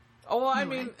way. Oh, well,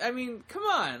 No I mean, come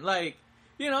on, like,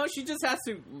 you know, she just has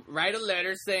to write a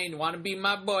letter saying, want to be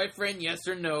my boyfriend, yes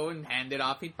or no, and hand it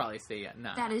off. He'd probably say yeah.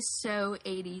 No. That is so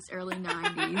 80s, early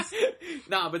 90s.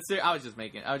 No, but I was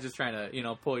just trying to, you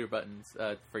know, pull your buttons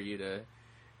for you to,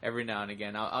 every now and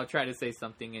again. I'll try to say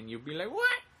something and you'll be like,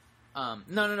 what?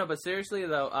 No, but seriously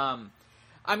though,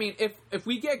 I mean, if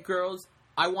we get girls,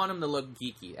 I want them to look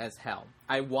geeky as hell.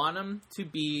 I want them to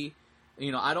be,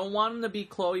 you know, I don't want them to be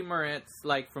Chloe Moretz,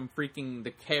 like, from freaking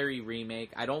the Carrie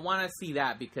remake. I don't want to see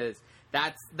that, because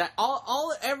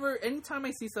anytime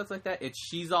I see stuff like that, it's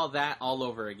She's All That all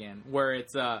over again, where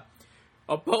it's, a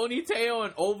ponytail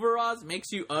and overalls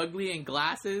makes you ugly and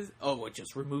glasses. Oh, well,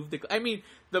 just remove I mean,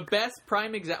 the best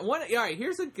prime example. Alright,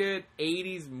 here's a good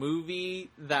 80s movie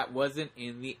that wasn't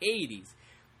in the 80s.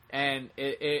 And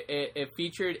it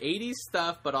featured 80s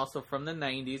stuff, but also from the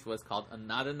 90s, was called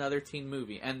Not Another Teen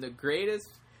Movie. And the greatest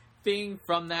thing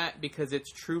from that, because it's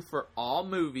true for all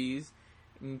movies,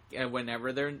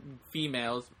 whenever they're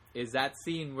females, is that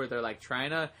scene where they're, like,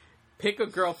 trying to pick a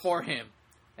girl for him.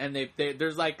 And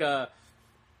there's like the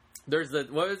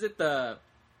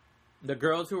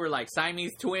girls who were, like,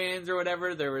 Siamese twins or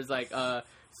whatever. There was, like,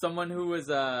 someone who was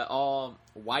all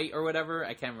white or whatever.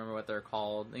 I can't remember what they're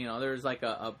called. You know, there's like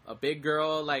a big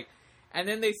girl, like, and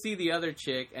then they see the other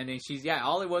chick, and then she's,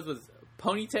 all it was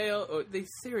ponytail. They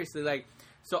seriously, like,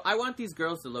 so I want these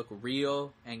girls to look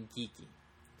real and geeky.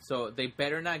 So they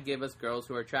better not give us girls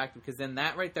who are attractive, because then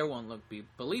that right there won't be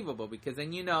believable, because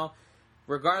then, you know,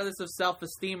 regardless of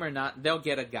self-esteem or not, they'll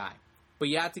get a guy. But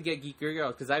you have to get geekier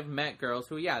girls, because I've met girls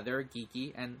who, they're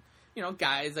geeky, and, you know,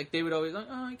 guys, like, they would always, like,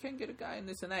 oh, I can't get a guy and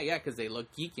this and that. Yeah, because they look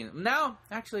geeky. Now,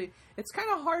 actually, it's kind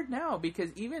of hard now,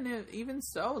 because even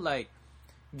so, like,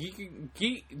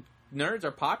 geek nerds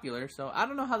are popular, so I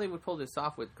don't know how they would pull this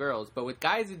off with girls, but with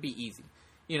guys, it'd be easy.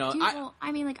 You know,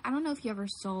 I mean, like, I don't know if you ever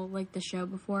saw, like, the show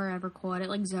before or ever caught it,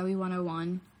 like, Zoe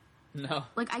 101. No.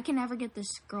 Like, I can never get this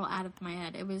girl out of my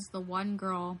head. It was the one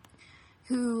girl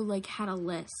who, like, had a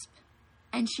lisp.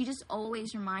 And she just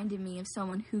always reminded me of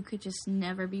someone who could just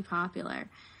never be popular.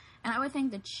 And I would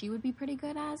think that she would be pretty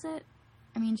good as it.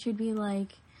 I mean, she'd be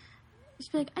like,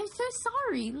 I'm so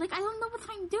sorry. Like, I don't know what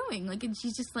I'm doing. Like, and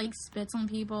she's just, like, spits on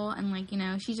people. And, like, you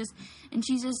know, she's just...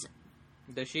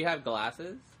 Does she have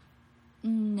glasses?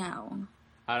 No.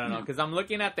 I don't know, because I'm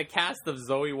looking at the cast of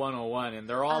Zoe 101, and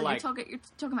they're all, like... You're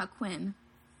talking about Quinn.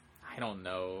 I don't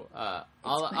know.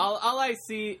 All I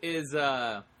see is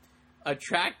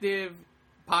attractive...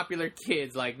 popular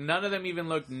kids. Like, none of them even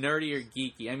look nerdy or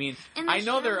geeky. I mean, I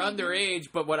know they're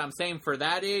underage, but what I'm saying, for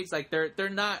that age, like, they're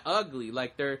not ugly.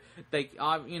 Like,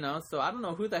 you know, so I don't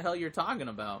know who the hell you're talking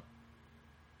about.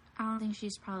 I don't think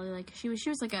she's probably, like, she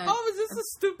was like a... Oh, is this a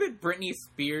stupid Britney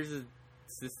Spears'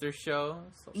 sister show?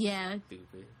 So yeah.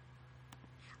 Stupid.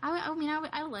 I mean,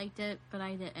 I liked it, but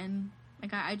I didn't.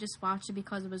 Like, I just watched it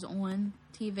because it was on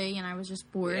TV, and I was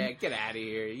just bored. Yeah, get out of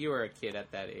here. You were a kid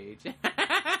at that age. but,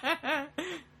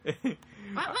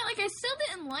 like, I still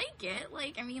didn't like it.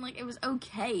 Like, I mean, like, it was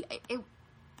okay.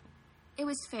 It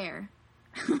was fair.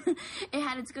 It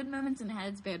had its good moments and it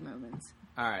had its bad moments.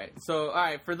 Alright, so,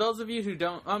 for those of you who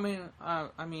don't, okay,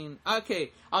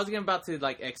 I was about to,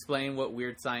 like, explain what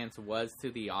Weird Science was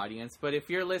to the audience, but if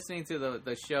you're listening to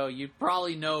the show, you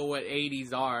probably know what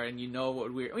 80s are, and you know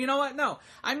what weird, you know what, no,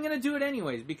 I'm gonna do it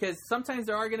anyways, because sometimes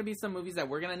there are gonna be some movies that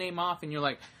we're gonna name off, and you're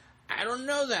like, I don't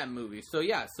know that movie. So,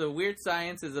 yeah, Weird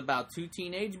Science is about two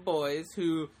teenage boys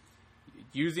who,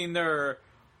 using their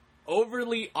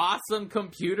overly awesome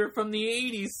computer from the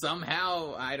 80s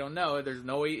somehow, I don't know, there's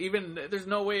no way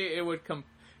it would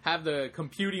have the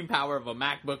computing power of a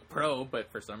MacBook Pro,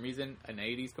 but for some reason an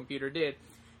 80s computer did,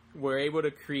 were able to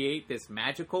create this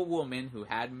magical woman who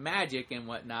had magic and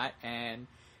whatnot, and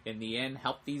in the end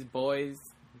help these boys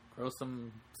grow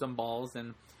some balls,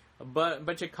 and a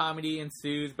bunch of comedy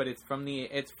ensues. But it's from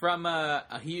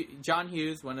John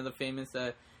Hughes, one of the famous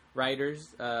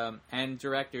writers and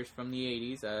directors from the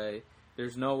 80s.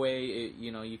 There's no way,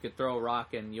 you could throw a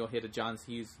rock and you'll hit a John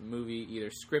Hughes movie, either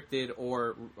scripted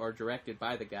or directed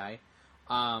by the guy.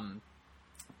 I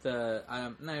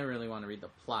don't really want to read the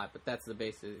plot, but that's the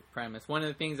basic premise. One of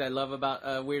the things I love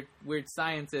about Weird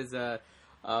Science is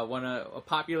A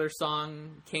popular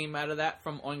song came out of that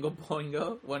from Oingo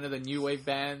Boingo, one of the new wave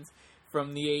bands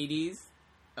from the 80s.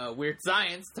 Weird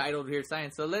Science, titled Weird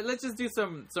Science. So let's just do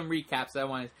some recaps.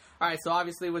 Alright, so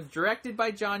obviously it was directed by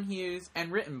John Hughes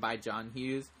and written by John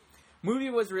Hughes.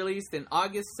 Movie was released in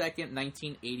August 2nd,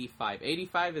 1985.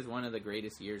 85 is one of the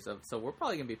greatest years so we're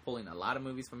probably going to be pulling a lot of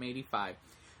movies from 85.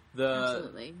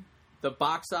 Absolutely. The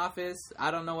box office,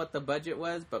 I don't know what the budget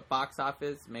was, but box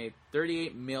office made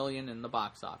 $38 million in the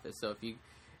box office. So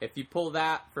if you pull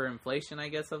that for inflation, I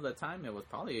guess, of the time, it was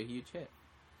probably a huge hit.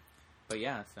 But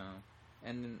yeah, so...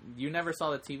 And you never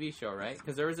saw the TV show, right?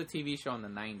 Because there was a TV show in the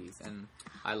 90s, and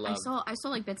I saw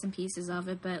like bits and pieces of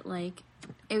it, but like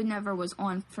it never was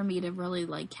on for me to really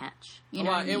like catch. You know,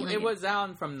 well, what I mean? it was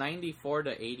on from 94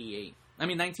 to 88. I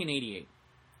mean 1988.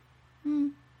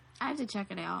 I have to check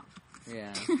it out.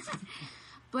 Yeah.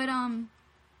 But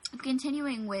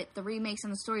continuing with the remakes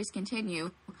and the Stories Continue.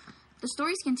 The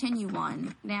Stories Continue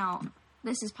one. Now,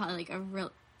 this is probably like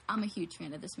I'm a huge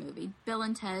fan of this movie. Bill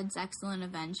and Ted's Excellent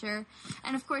Adventure.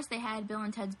 And of course they had Bill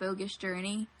and Ted's Bogus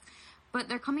Journey. But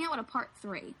they're coming out with a part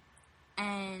 3.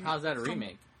 And how's that a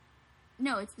remake?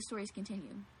 No, it's The Stories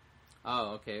Continue.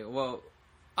 Oh, okay. Well,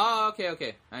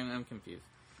 okay. I'm confused.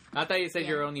 I thought you said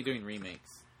you were only doing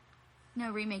remakes. No,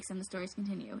 remakes and The Stories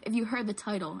Continue. If you heard the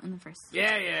title in the first...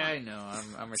 Yeah, I know.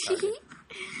 I'm retarded.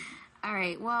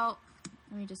 Alright, well,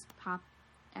 let me just pop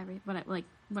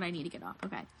what I need to get off.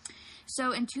 Okay.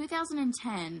 So in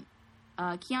 2010,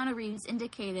 Keanu Reeves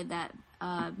indicated that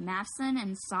Matheson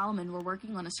and Solomon were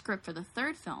working on a script for the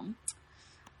third film.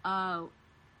 And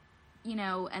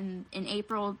in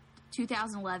April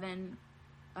 2011,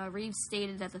 Reeves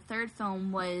stated that the third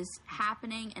film was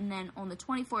happening, and then on the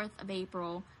 24th of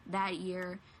April that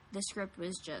year, the script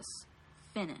was just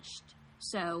finished.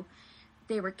 So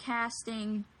they were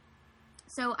casting.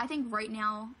 So I think right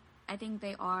now,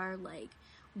 they are like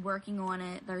working on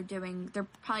it. They're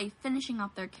probably finishing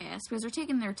up their cast because they're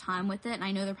taking their time with it, and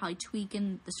I know they're probably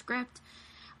tweaking the script.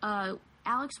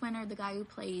 Alex Winter, the guy who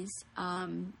plays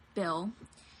Bill,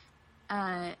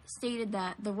 stated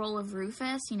that the role of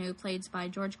Rufus, played by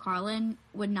George Carlin,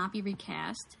 would not be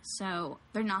recast, so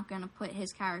they're not going to put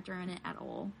his character in it at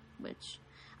all, which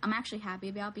I'm actually happy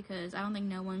about because I don't think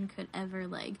no one could ever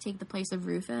take the place of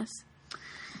Rufus.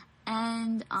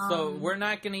 And so we're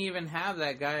not going to even have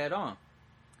that guy at all.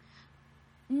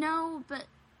 No, but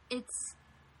it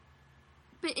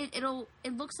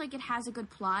looks like it has a good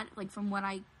plot. Like from what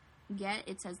I get,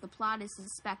 it says the plot is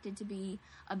suspected to be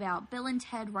about Bill and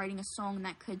Ted writing a song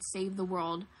that could save the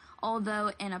world.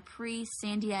 Although in a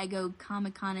pre-San Diego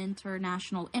Comic-Con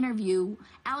International interview,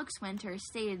 Alex Winter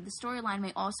stated the storyline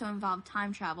may also involve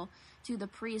time travel to the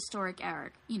prehistoric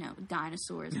era,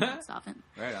 dinosaurs and that stuff.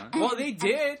 Right on. Well, they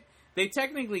did. They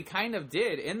technically kind of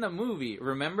did in the movie.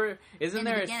 Remember? Isn't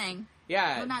there? In the beginning.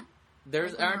 Yeah. Well,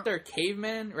 aren't there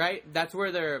cavemen, right? That's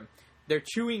where they're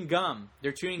chewing gum.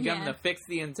 They're chewing gum to fix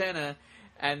the antenna,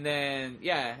 and then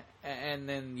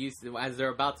as they're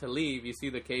about to leave, you see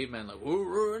the cavemen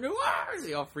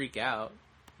they all freak out.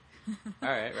 All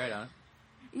right, right on.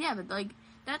 Yeah, but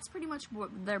that's pretty much what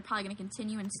they're probably going to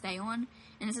continue and stay on.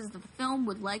 And it says the film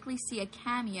would likely see a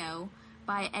cameo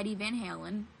by Eddie Van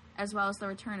Halen, as well as the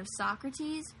return of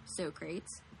Socrates,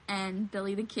 and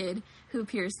Billy the Kid, who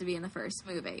appears to be in the first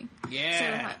movie.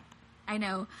 Yeah. So, I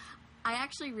know. I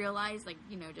actually realized,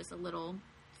 just a little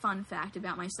fun fact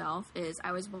about myself is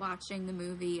I was watching the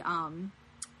movie,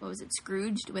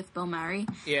 Scrooged with Bill Murray.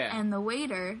 Yeah. And the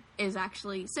waiter is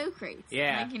actually Socrates.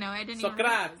 Yeah. I didn't Socrates. even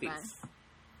realize that.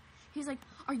 He's like,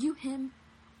 "Are you him?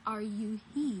 Are you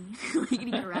he?"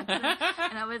 He corrected him.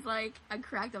 And I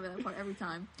cracked up at that part every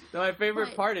time. So my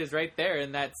favorite part is right there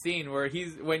in that scene where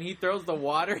when he throws the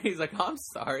water, he's like, "I'm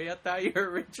sorry, I thought you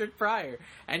were Richard Pryor,"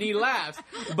 and he laughs.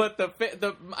 But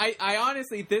I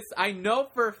honestly, I know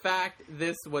for a fact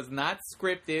this was not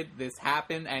scripted. This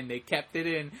happened, and they kept it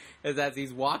in. As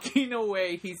he's walking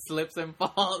away, he slips and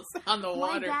falls on the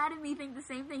water. My dad and me think the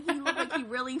same thing. He looked like he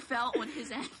really fell on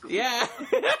his ankle. Yeah,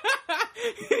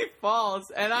 he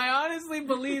falls, and I honestly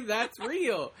believe that's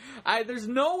real. There's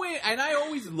no way, and I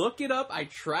always look it up. I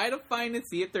try to find and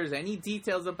see if there's any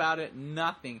details about it.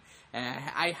 Nothing, and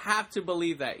I have to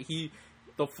believe that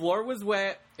the floor was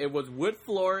wet. It was wood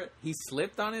floor. He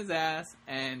slipped on his ass,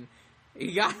 and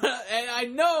he got. And I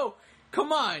know.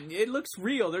 Come on, it looks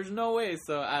real. There's no way.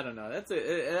 So I don't know.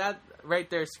 That right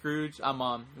there, Scrooge.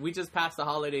 We just passed the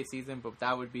holiday season, but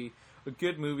that would be a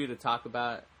good movie to talk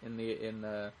about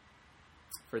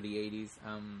for the 80s.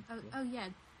 Yeah,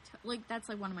 that's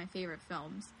one of my favorite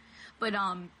films. But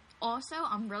also,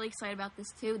 I'm really excited about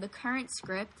this too. The current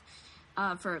script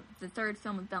for the third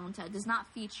film of Bill and Ted does not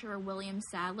feature William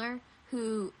Sadler,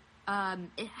 who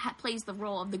plays the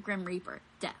role of the Grim Reaper,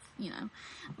 Death,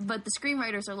 But the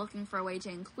screenwriters are looking for a way to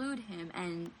include him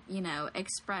and,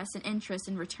 express an interest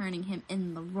in returning him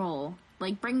in the role.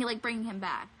 Bringing him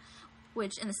back.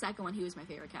 Which, in the second one, he was my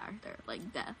favorite character.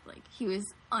 Death. He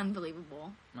was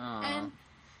unbelievable. Aww.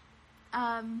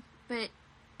 And, but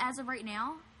as of right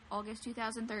now, August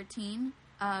 2013,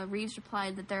 Reeves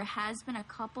replied that there has been a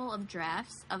couple of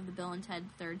drafts of the Bill and Ted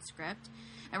third script,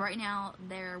 and right now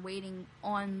they're waiting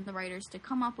on the writers to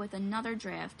come up with another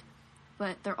draft,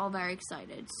 but they're all very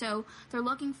excited. So they're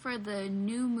looking for the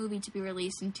new movie to be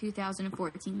released in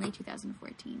late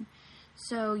 2014.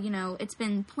 So, it's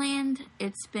been planned,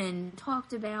 it's been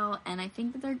talked about, and I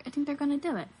think they're going to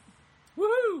do it.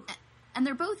 Woohoo! And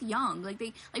they're both young. They're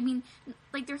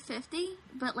 50,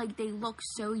 but, they look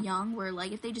so young where,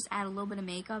 if they just add a little bit of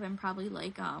makeup and probably,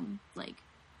 what's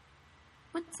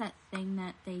that thing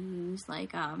that they use?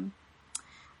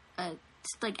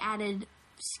 Added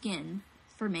skin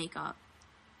for makeup.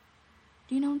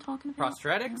 Do you know what I'm talking about?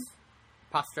 Prosthetics?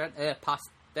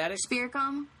 Prosthetics? Spirit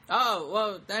gum? Oh,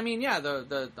 well, I mean, yeah,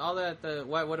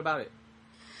 what about it?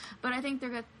 But I think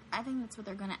that's what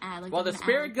they're going to add. Well, the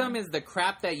spirit gum is the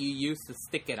crap that you use to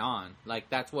stick it on.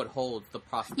 That's what holds the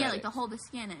prosthetics. Yeah, to hold the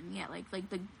skin in. Yeah,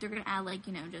 they're going to add,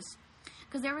 just...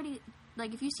 Because they already...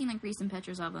 if you've seen, recent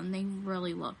pictures of them, they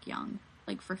really look young.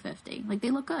 For 50.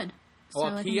 They look good.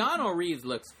 Well, Keanu Reeves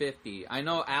looks 50. I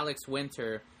know Alex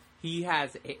Winter, he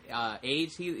has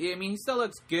aged. He still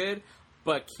looks good,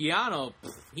 but Keanu,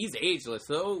 he's ageless.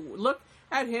 So look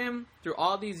at him through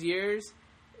all these years,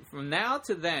 from now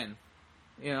to then.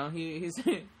 He's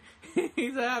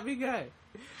he's a happy guy.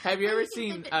 Have you ever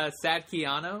seen Sad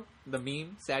Keanu, the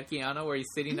meme, Sad Keanu, where he's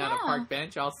sitting on a park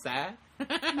bench all sad?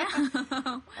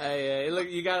 No.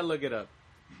 You gotta look it up.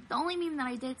 The only meme that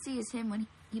I did see is him when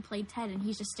he played Ted and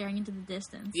he's just staring into the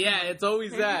distance. Yeah, it's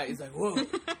always that. He's like, whoa.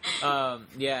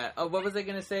 Yeah. Oh, what was I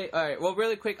gonna say? All right. Well,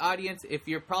 really quick, audience, if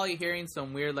you're probably hearing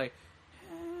some weird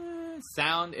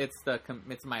sound,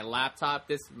 it's my laptop.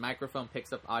 This microphone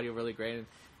picks up audio really great, and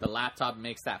the laptop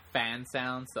makes that fan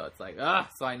sound. So it's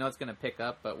so I know it's gonna pick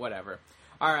up, but whatever.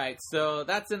 All right. So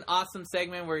that's an awesome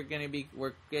segment. We're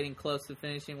getting close to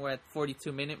finishing. We're at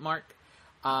 42-minute mark.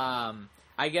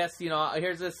 I guess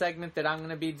here's a segment that I'm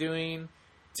gonna be doing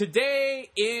today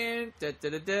in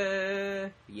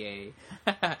yay.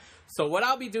 So what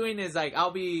I'll be doing is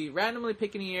I'll be randomly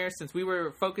picking a year. Since we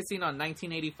were focusing on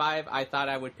 1985, I thought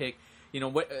I would pick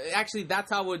actually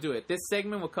that's how we'll do it. This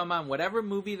segment will come on whatever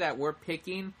movie that we're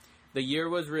picking, the year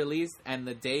was released, and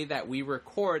the day that we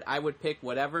record. I would pick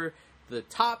whatever the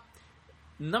top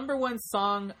number one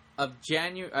song of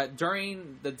January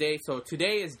during the day. So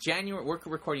today is January. We're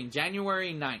recording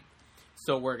January 9th.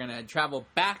 So we're gonna travel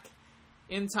back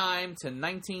in time to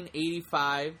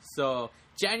 1985. So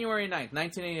January 9th,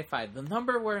 1985. The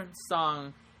number one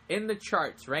song in the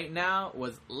charts right now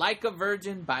was "Like a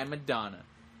Virgin" by Madonna.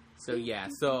 So yeah.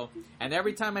 And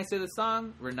every time I say the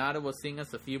song, Renata will sing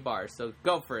us a few bars. So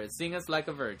go for it. Sing us "Like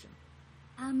a Virgin."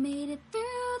 I made it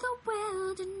through the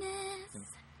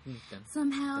wilderness.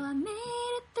 Somehow I made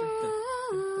it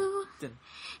through.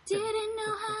 Didn't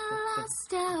know how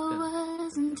lost I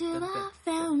was until I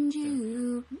found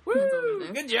you. Woo!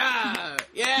 Good job!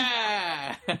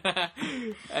 Yeah!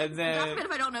 And then...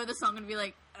 If I don't know the song, I'm going to be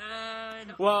like,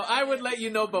 no. Well, I would let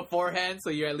you know beforehand, so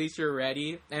at least you're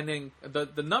ready. And then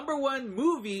the number one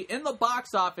movie in the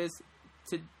box office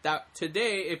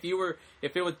today, if it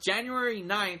was January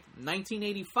 9th,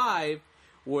 1985,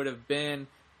 would have been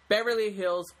Beverly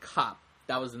Hills Cop.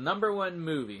 That was the number one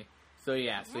movie. So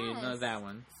yeah, so you know that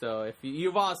one. So if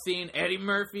you've all seen Eddie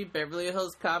Murphy, Beverly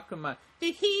Hills Cop, come on.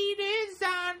 The heat is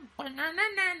on. The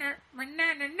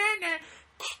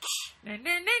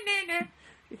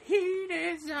heat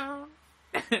is on.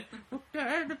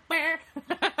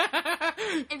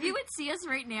 If you would see us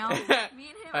right now, me and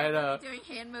him are doing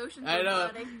hand motions. I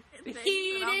know. The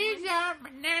heat is on.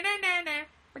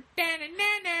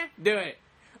 Do it.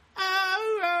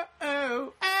 Oh, oh,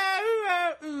 oh,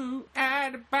 oh, oh, oh,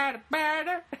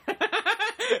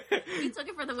 He took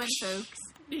it for the win,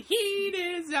 folks. The heat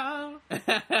is on.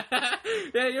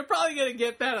 Yeah, you're probably going to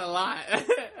get that a lot,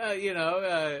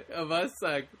 of us.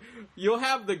 You'll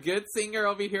have the good singer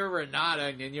over here, Renata,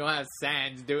 and then you'll have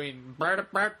Sanj doing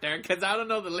burp there, because I don't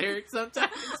know the lyrics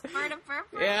sometimes. Burp.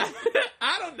 Yeah,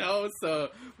 I don't know,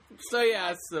 so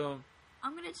yeah, so...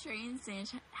 I'm going to train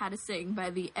Sanj how to sing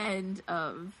by the end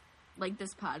of,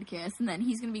 this podcast, and then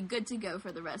he's going to be good to go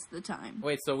for the rest of the time.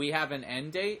 Wait, so we have an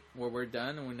end date where we're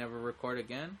done and we never record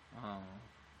again? Oh.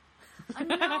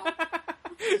 No.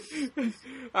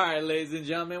 All right, ladies and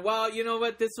gentlemen. Well, you know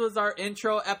what? This was our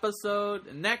intro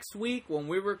episode. Next week, when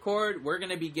we record, we're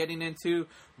going to be getting into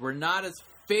Renata's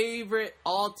favorite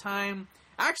all-time...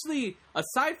 Actually,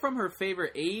 aside from her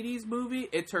favorite 80s movie,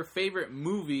 it's her favorite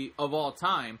movie of all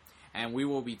time. And we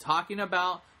will be talking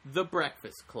about The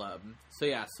Breakfast Club. So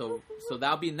yeah, so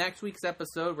that'll be next week's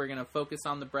episode. We're going to focus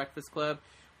on The Breakfast Club.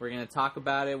 We're going to talk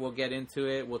about it. We'll get into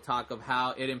it. We'll talk of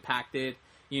how it impacted,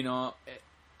 you know,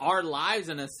 our lives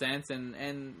in a sense.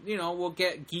 And you know, we'll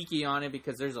get geeky on it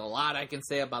because there's a lot I can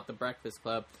say about The Breakfast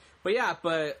Club. But yeah,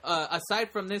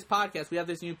 aside from this podcast, we have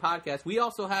this new podcast. We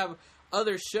also have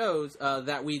other shows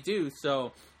that we do.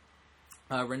 So,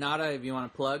 Renata, if you want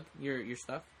to plug your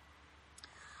stuff.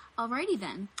 Alrighty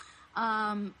then.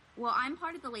 Well, I'm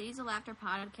part of the Ladies of Laughter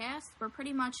podcast. We're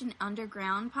pretty much an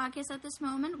underground podcast at this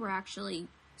moment. We're actually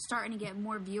starting to get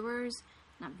more viewers.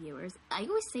 Not viewers. I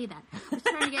always say that. We're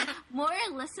starting to get more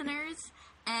listeners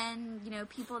and, you know,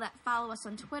 people that follow us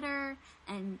on Twitter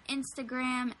and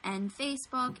Instagram and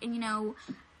Facebook. And, you know,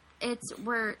 it's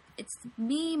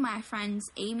me, my friends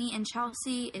Amy and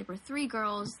Chelsea. We're three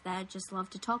girls that just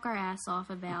love to talk our ass off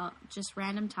about just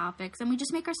random topics. And we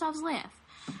just make ourselves laugh.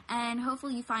 And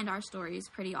hopefully you find our stories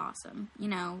pretty awesome. You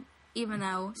know, even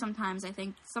though sometimes I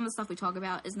think some of the stuff we talk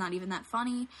about is not even that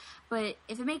funny. But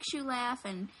if it makes you laugh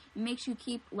and it makes you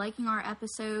keep liking our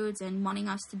episodes and wanting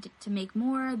us to make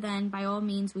more, then by all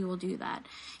means we will do that.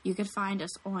 You could find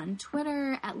us on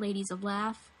Twitter at Ladies of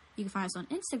Laugh. You can find us on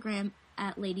Instagram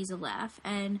at Ladies of Laugh.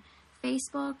 And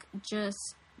Facebook,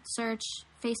 just search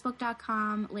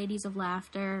facebook.com Ladies of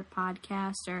Laughter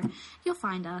podcast, or you'll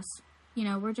find us. You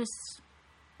know,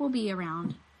 we'll be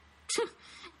around.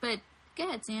 But go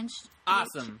ahead, Sanch.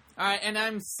 Awesome. All right, and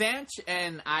I'm Sanch,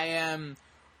 and I am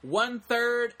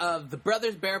 1/3 of the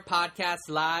Brothers Bear Podcast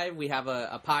Live. We have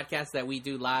a podcast that we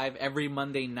do live every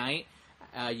Monday night.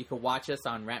 You can watch us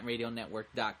on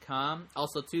rantradionetwork.com.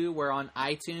 Also, too, we're on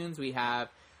iTunes. We have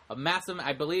a massive,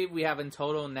 I believe we have in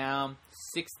total now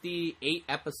 68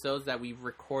 episodes that we've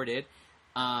recorded.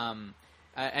 And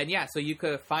yeah, so you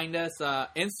could find us,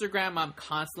 Instagram, I'm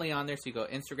constantly on there, so you go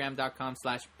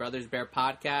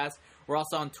instagram.com/brothersbearpodcast. We're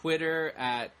also on Twitter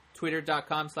at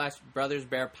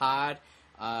twitter.com/brothersbearpod.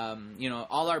 You know,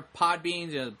 all our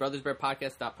Podbeans, you know,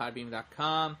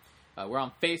 brothersbearpodcast.podbean.com. We're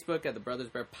on Facebook at the Brothers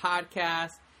Bear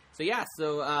Podcast. So yeah,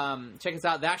 check us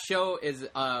out. That show is,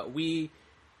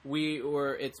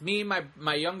 it's me,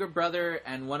 my younger brother,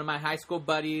 and one of my high school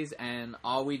buddies, and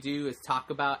all we do is talk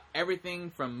about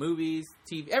everything from movies,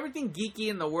 TV, everything geeky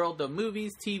in the world of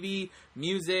movies, TV,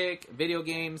 music, video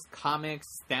games, comics,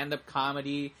 stand-up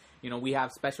comedy. You know, we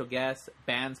have special guests,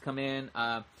 bands come in.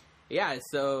 This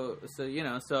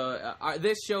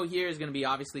show here is going to be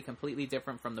obviously completely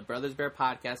different from the Brothers Bear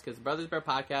Podcast, because the Brothers Bear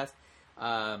Podcast,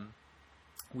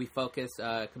 we focus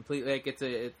completely, like, it's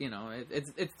going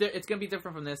to be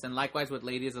different from this, and likewise with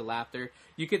Ladies of Laughter.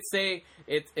 You could say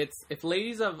if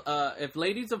Ladies of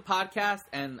Podcast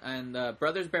and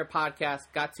Brothers Bear Podcast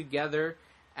got together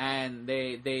and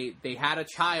they had a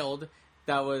child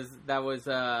that was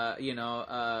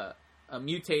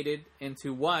mutated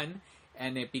into one,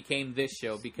 and it became this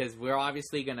show, because we're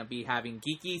obviously going to be having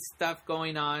geeky stuff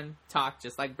going on, talk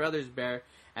just like Brothers Bear.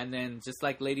 And then, just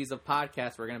like Ladies of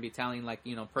Podcast, we're going to be telling, like,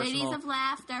 you know, personal... Ladies of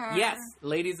Laughter. Yes,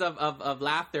 Ladies of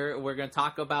Laughter. We're going to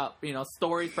talk about, you know,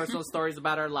 stories, personal stories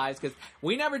about our lives. Because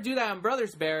we never do that on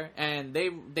Brothers Bear, and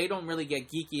they don't really get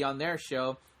geeky on their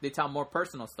show. They tell more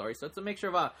personal stories. So it's a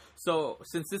mixture of... So,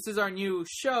 since this is our new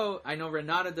show, I know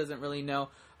Renata doesn't really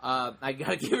know. I got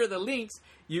to give her the links.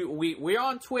 We're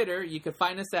on Twitter. You can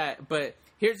find us at... But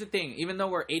here's the thing. Even though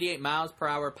we're 88 miles per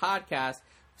hour podcast...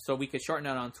 So we could shorten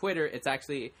it on Twitter. It's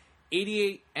actually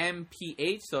 88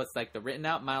 mph. So it's like the written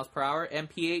out miles per hour.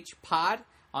 mph pod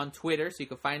on Twitter. So you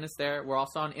can find us there. We're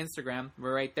also on Instagram.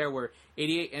 We're right there. We're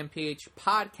 88 mph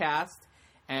podcast.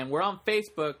 And we're on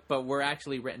Facebook, but we're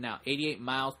actually written out 88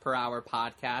 miles per hour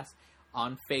podcast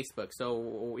on Facebook.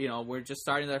 So, you know, we're just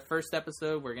starting our first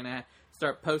episode. We're going to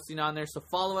start posting on there. So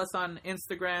follow us on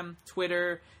Instagram,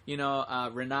 Twitter. You know,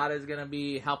 Renata is going to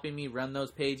be helping me run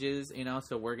those pages, you know,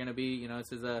 so we're going to be, you know,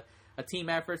 this is a team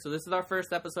effort. So this is our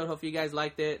first episode. Hopefully you guys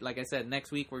liked it. Like I said,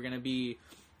 next week we're going to be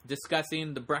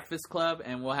discussing The Breakfast Club,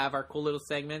 and we'll have our cool little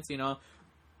segments, you know,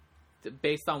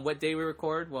 based on what day we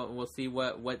record. We'll see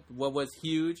what was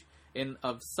huge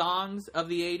of songs of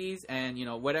the 80s, and, you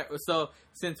know, whatever. So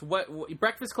since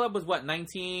Breakfast Club was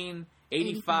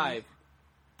 1985.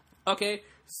 Okay,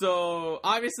 so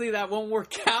obviously that won't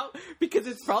work out, because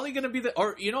it's probably going to be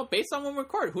based on when we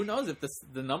record, who knows if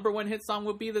the number one hit song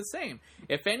will be the same.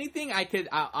 If anything, I could,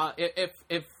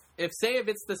 if if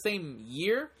it's the same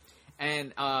year,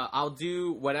 and I'll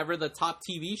do whatever the top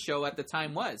TV show at the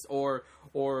time was, or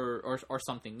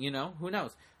something, who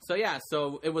knows. So yeah,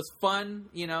 so it was fun,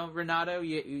 Renato,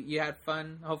 you had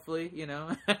fun, hopefully,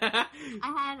 I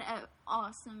had an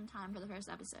awesome time for the first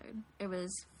episode. It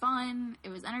was fun, it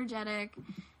was energetic,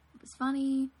 it was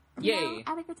funny. Yay!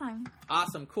 I had a good time.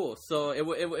 Awesome, cool. So it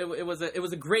was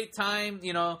a great time,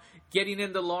 getting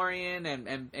in DeLorean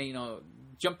and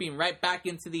jumping right back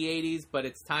into the 80s. But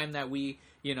it's time that we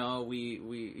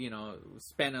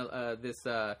spend this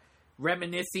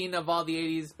reminiscing of all the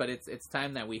 80s. But it's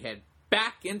time that we head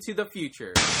back into the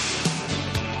future.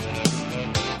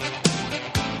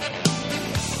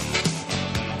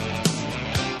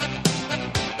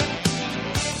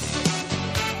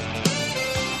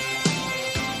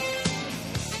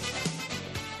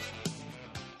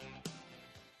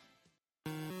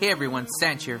 Hey everyone,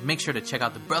 Sanch here. Make sure to check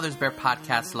out the Brothers Bear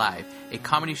Podcast Live, a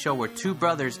comedy show where two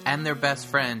brothers and their best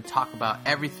friend talk about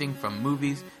everything from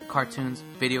movies, cartoons,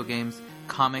 video games,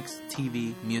 comics,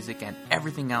 TV, music, and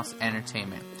everything else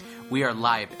entertainment. We are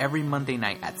live every Monday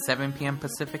night at 7 p.m.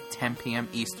 Pacific, 10 p.m.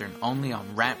 Eastern, only on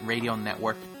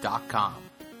RantRadioNetwork.com.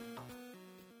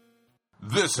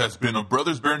 This has been a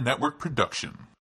Brothers Bear Network production.